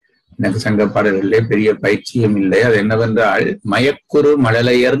 எனக்கு சங்க பாடல்களிலே பெரிய பயிற்சியும் இல்லை. அது என்னவென்றால், மயக்குறு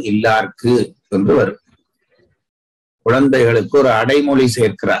மழலையர் இல்லார்க்கு என்று வரும். குழந்தைகளுக்கு ஒரு அடைமொழி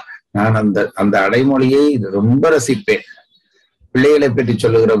சேர்க்கிறார். நான் அந்த அடைமொழியை ரொம்ப ரசிப்பேன். பிள்ளைகளை பற்றி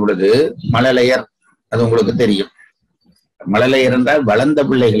சொல்லுகிற பொழுது மழலையர், அது உங்களுக்கு தெரியும். மழலையர் என்றால் வளர்ந்த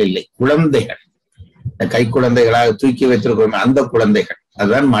பிள்ளைகள் இல்லை, குழந்தைகள், கை குழந்தைகளாக தூக்கி வைத்திருக்கிறோம் அந்த குழந்தைகள்,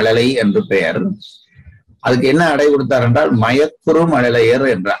 அதுதான் மழலை என்று பெயர். அதுக்கு என்ன அடை கொடுத்தார் என்றால் மயக்குறு மழலையர்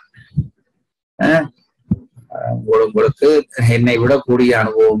என்றார். உங்களுக்கு என்னை விட கூடிய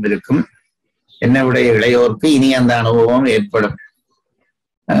அனுபவம் இருக்கும், என்னை விட இளையோருக்கு இனி அந்த அனுபவம் ஏற்படும்.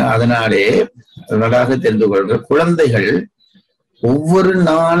 அதனாலே நன்றாக தெரிந்து கொள்கிற குழந்தைகள் ஒவ்வொரு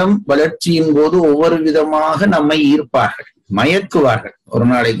நாளும் வளர்ச்சியின் போது ஒவ்வொரு விதமாக நம்மை ஈர்ப்பார்கள், மயக்குவார்கள். ஒரு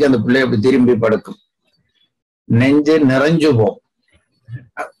நாளைக்கு அந்த பிள்ளை அப்படி திரும்பி படுக்கும், நெஞ்சு நிறைஞ்சு போகும்,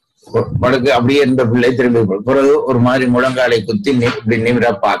 படுக்க அப்படியே இருந்த பிள்ளை திரும்பி பிறகு ஒரு மாதிரி முழங்காலை குத்தி இப்படி நிமிர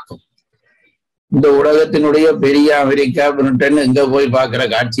பார்க்கும். இந்த உலகத்தினுடைய பெரிய அமெரிக்கா பிரிட்டன் எங்க போய் பார்க்கிற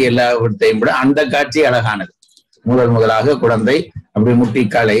காட்சி எல்லாத்தையும் விட அந்த காட்சி அழகானது. முதலாக குழந்தை அப்படி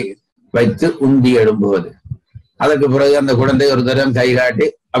முட்டிக்காலை வைத்து உந்தி எழும்புவது. அதற்கு பிறகு அந்த குழந்தை ஒரு தரம் கை காட்டி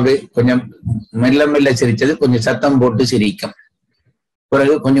அப்படி கொஞ்சம் மெல்ல மெல்ல சிரிச்சது கொஞ்சம் சத்தம் போட்டு சிரிக்கும்.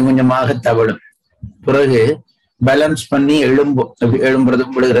 பிறகு கொஞ்சம் கொஞ்சமாக தவழும். பிறகு பேலன்ஸ் பண்ணி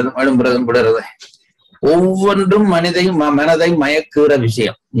எழும்புறதும் விடுகிறதும் எழும்புறதும் விடுறது. ஒவ்வொன்றும் மனதை மயக்குகிற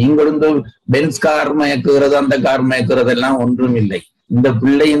விஷயம். நீங்களும் பென்ஸ் கார் மயக்குகிறது, அந்த கார் மயக்குறது எல்லாம் ஒன்றும் இல்லை. இந்த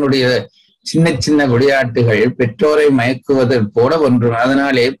பிள்ளையினுடைய சின்ன சின்ன விளையாட்டுகள் பெற்றோரை மயக்குவது போல ஒன்றும்.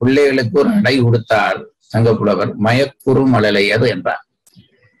 அதனாலே பிள்ளைகளுக்கு ஒரு அடை கொடுத்தார் சங்கப்புலவர், மயக்குறும் அழலையது என்றார்.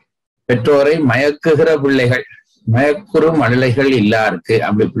 பெற்றோரை மயக்குகிற பிள்ளைகள், மயக்குறும் அழலைகள் இல்லாருக்கு.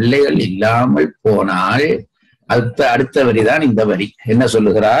 அப்படி பிள்ளைகள் இல்லாமல் போனால் அடுத்த வரிதான் இந்த வரி. என்ன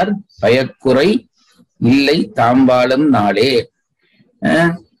சொல்லுகிறார்? பயக்குறை இல்லை தாம்பாளும் நாளே.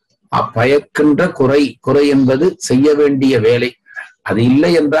 பயக்கின்ற குறை என்பது செய்ய வேண்டிய வேலை. அது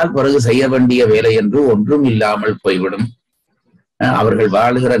இல்லை என்றால் பிறகு செய்ய வேண்டிய வேலை என்று ஒன்றும் இல்லாமல் போய்விடும். அவர்கள்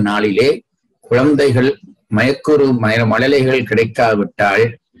வாழுகிற நாளிலே குழந்தைகள் மயக்குறு மழலைகள் கிடைக்காவிட்டால்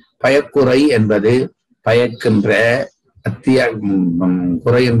பயக்குறை என்பது பயக்கின்ற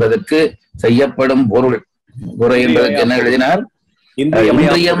குறை என்பதற்கு செய்யப்படும் பொருள். குறை என்பதற்கு என்ன எழுதினார்?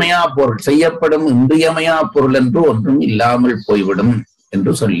 இன்றியமையா பொருள். செய்யப்படும் இன்றியமையா பொருள் என்று ஒன்றும் இல்லாமல் போய்விடும்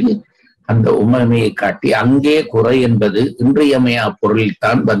என்று சொல்லி அந்த உண்மையை காட்டி, அங்கே குறை என்பது இன்றியமையா பொருளில்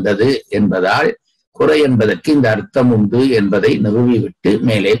தான் வந்தது என்பதால் குறை என்பதற்கு இந்த அர்த்தம் உண்டு என்பதை நிறுவிவிட்டு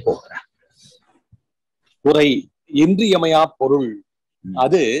மேலே போகிறார். குறை இன்றியமையா பொருள்,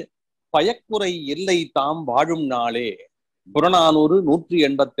 அது பயக்குறை இல்லை தாம் வாழும் நாளே. புறநானூறு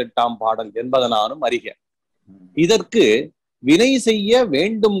 188 பாடல் என்பதனாலும் அறிக. இதற்கு வினை செய்ய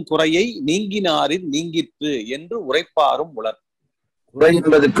வேண்டும் குறையை நீங்கினாரின் நீங்கிற்று என்று உரைப்பாரும் உளர். குறை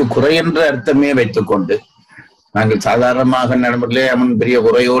என்பதற்கு குறை என்ற அர்த்தமே வைத்துக் கொண்டு நாங்கள் சாதாரணமாக நடைமுறையிலே அவன் பெரிய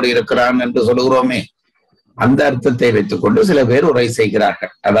குறையோடு இருக்கிறான் என்று சொல்லுகிறோமே, அந்த அர்த்தத்தை வைத்துக் கொண்டு சில பேர் உரை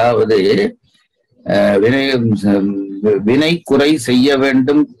செய்கிறார்கள். அதாவது வினை குறை செய்ய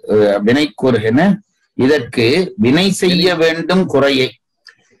வேண்டும், வினை குறை என இதற்கு வினை செய்ய வேண்டும் குறையை,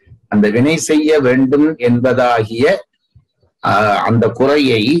 அந்த வினை செய்ய வேண்டும் என்பதாகிய அந்த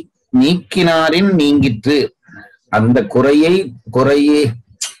குறையை நீக்கினாரின் நீங்கிற்று. அந்த குறையை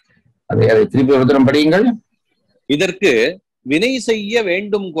அதை திருப்பி ஒரு தரம் படியுங்கள். இதற்கு வினை செய்ய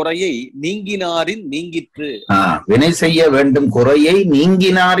வேண்டும் குறையை நீங்கினாரின் நீங்கிற்று. வினை செய்ய வேண்டும் குறையை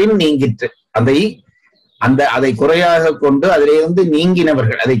நீங்கினாரின் நீங்கிற்று. அதை குறையாக கொண்டு அதிலிருந்து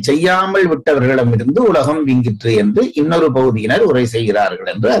நீங்கினவர்கள், அதை செய்யாமல் விட்டவர்களிடமிருந்து உலகம் நீங்கிற்று என்று இன்னொரு பகுதியினர் உரை செய்கிறார்கள்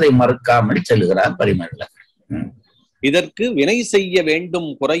என்று அதை மறுக்காமல் செல்கிறார் பரிமேலழகர். இதற்கு வினை செய்ய வேண்டும்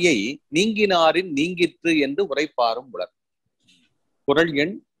குறையை நீங்கினாரின் நீங்கிற்று என்று உரைப்பாரும் உளர். குறள்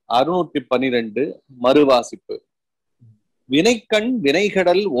எண் 612 மறுவாசிப்பு. வினைக்கண்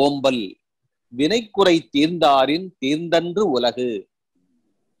வினைகடல் ஓம்பல் வினைக்குறை தீர்ந்தாரின் தீர்ந்தன்று உலகு.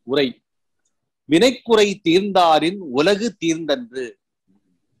 உரை: வினைக்குறை தீர்ந்தாரின் உலகு தீர்ந்தன்று.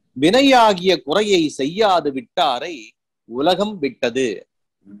 வினையாகிய குறையை செய்யாது விட்டாரை உலகம் விட்டது.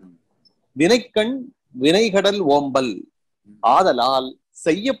 வினைக்கண் வினைகடல் ஓம்பல் ஆதலால்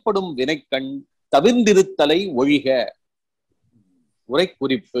செய்யப்படும் வினைக்கண் தவிர்ந்திருத்தலை ஒழிக. உரை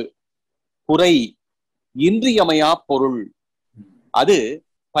குறிப்பு: குறை இன்றியமையா பொருள், அது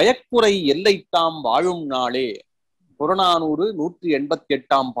பயக்குறை எல்லைத்தாம் வாழும் நாளே. புறநானூறு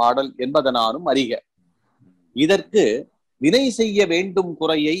 188 பாடல் என்பதனாலும் அறிக. இதற்கு வினை செய்ய வேண்டும்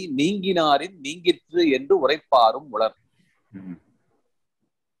குறையை நீங்கினாரின் நீங்கிற்று என்று உரைப்பாரும் உளர்.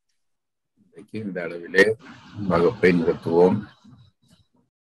 இந்த அளவிலே வகுப்பை நிறுத்துவோம்.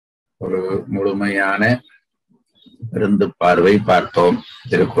 ஒரு முழுமையான விருந்து பார்வை பார்த்தோம்.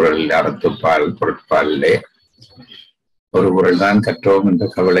 திருக்குறளில் அறத்துப்பால் பொருட்பாலிலே ஒரு குறள் தான் கற்றோம் என்ற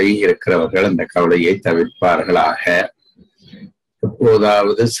கவலை இருக்கிறவர்கள் அந்த கவலையை தவிர்ப்பார்களாக.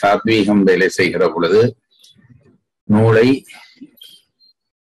 எப்போதாவது சாத்வீகம் வேலை செய்கிற பொழுது நூலை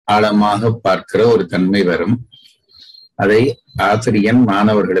ஆழமாக பார்க்கிற ஒரு தன்மை வரும். அதை ஆசிரியன்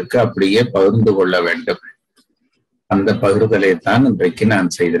மாணவர்களுக்கு அப்படியே பகிர்ந்து கொள்ள வேண்டும். அந்த பகிர்தலை தான் இன்றைக்கு நான்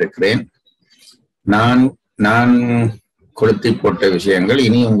செய்திருக்கிறேன். நான் கொளுத்தி போட்ட விஷயங்கள்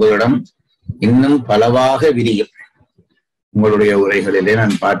இனி உங்களிடம் இன்னும் பலவாக விரியும். உங்களுடைய உரைகளிலே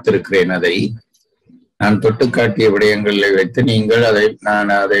நான் பார்த்திருக்கிறேன். அதை நான் தொட்டு காட்டிய விடயங்களை வைத்து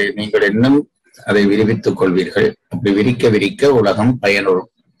நீங்கள் இன்னும் அதை விரிவித்துக் கொள்வீர்கள். அப்படி விரிக்க உலகம் பயனுறும்.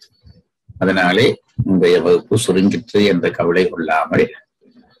 அதனாலே இன்றைய வகுப்பு சுருங்கிற்று என்ற கவலை கொள்ளாமல்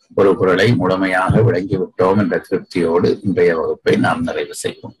ஒரு குறளை முழுமையாக விளங்கிவிட்டோம் என்ற திருப்தியோடு இன்றைய வகுப்பை நாம் நிறைவு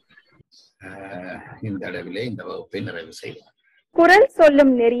செய்வோம். இந்த அளவிலே இந்த வகுப்பை நிறைவு செய்வோம். குறள்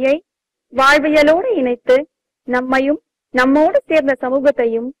சொல்லும் நெறியை வாழ்வியலோடு இணைத்து நம்மையும் நம்மோடு சேர்ந்த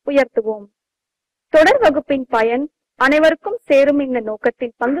சமூகத்தையும் உயர்த்துவோம். தொடர் வகுப்பின் பயன் அனைவருக்கும் சேரும் இந்த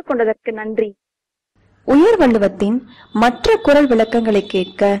நோக்கத்தில் பங்கு கொண்டதற்கு நன்றி. உயர் வள்ளுவத்தின் மற்ற குறள் விளக்கங்களை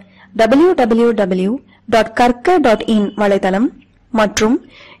கேட்க www.karka.in வலைதளம் மற்றும்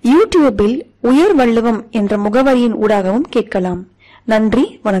யூடியூபில் உயர் வள்ளுவம் என்ற முகவரியின் ஊடாகவும் கேட்கலாம். நன்றி,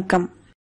 வணக்கம்.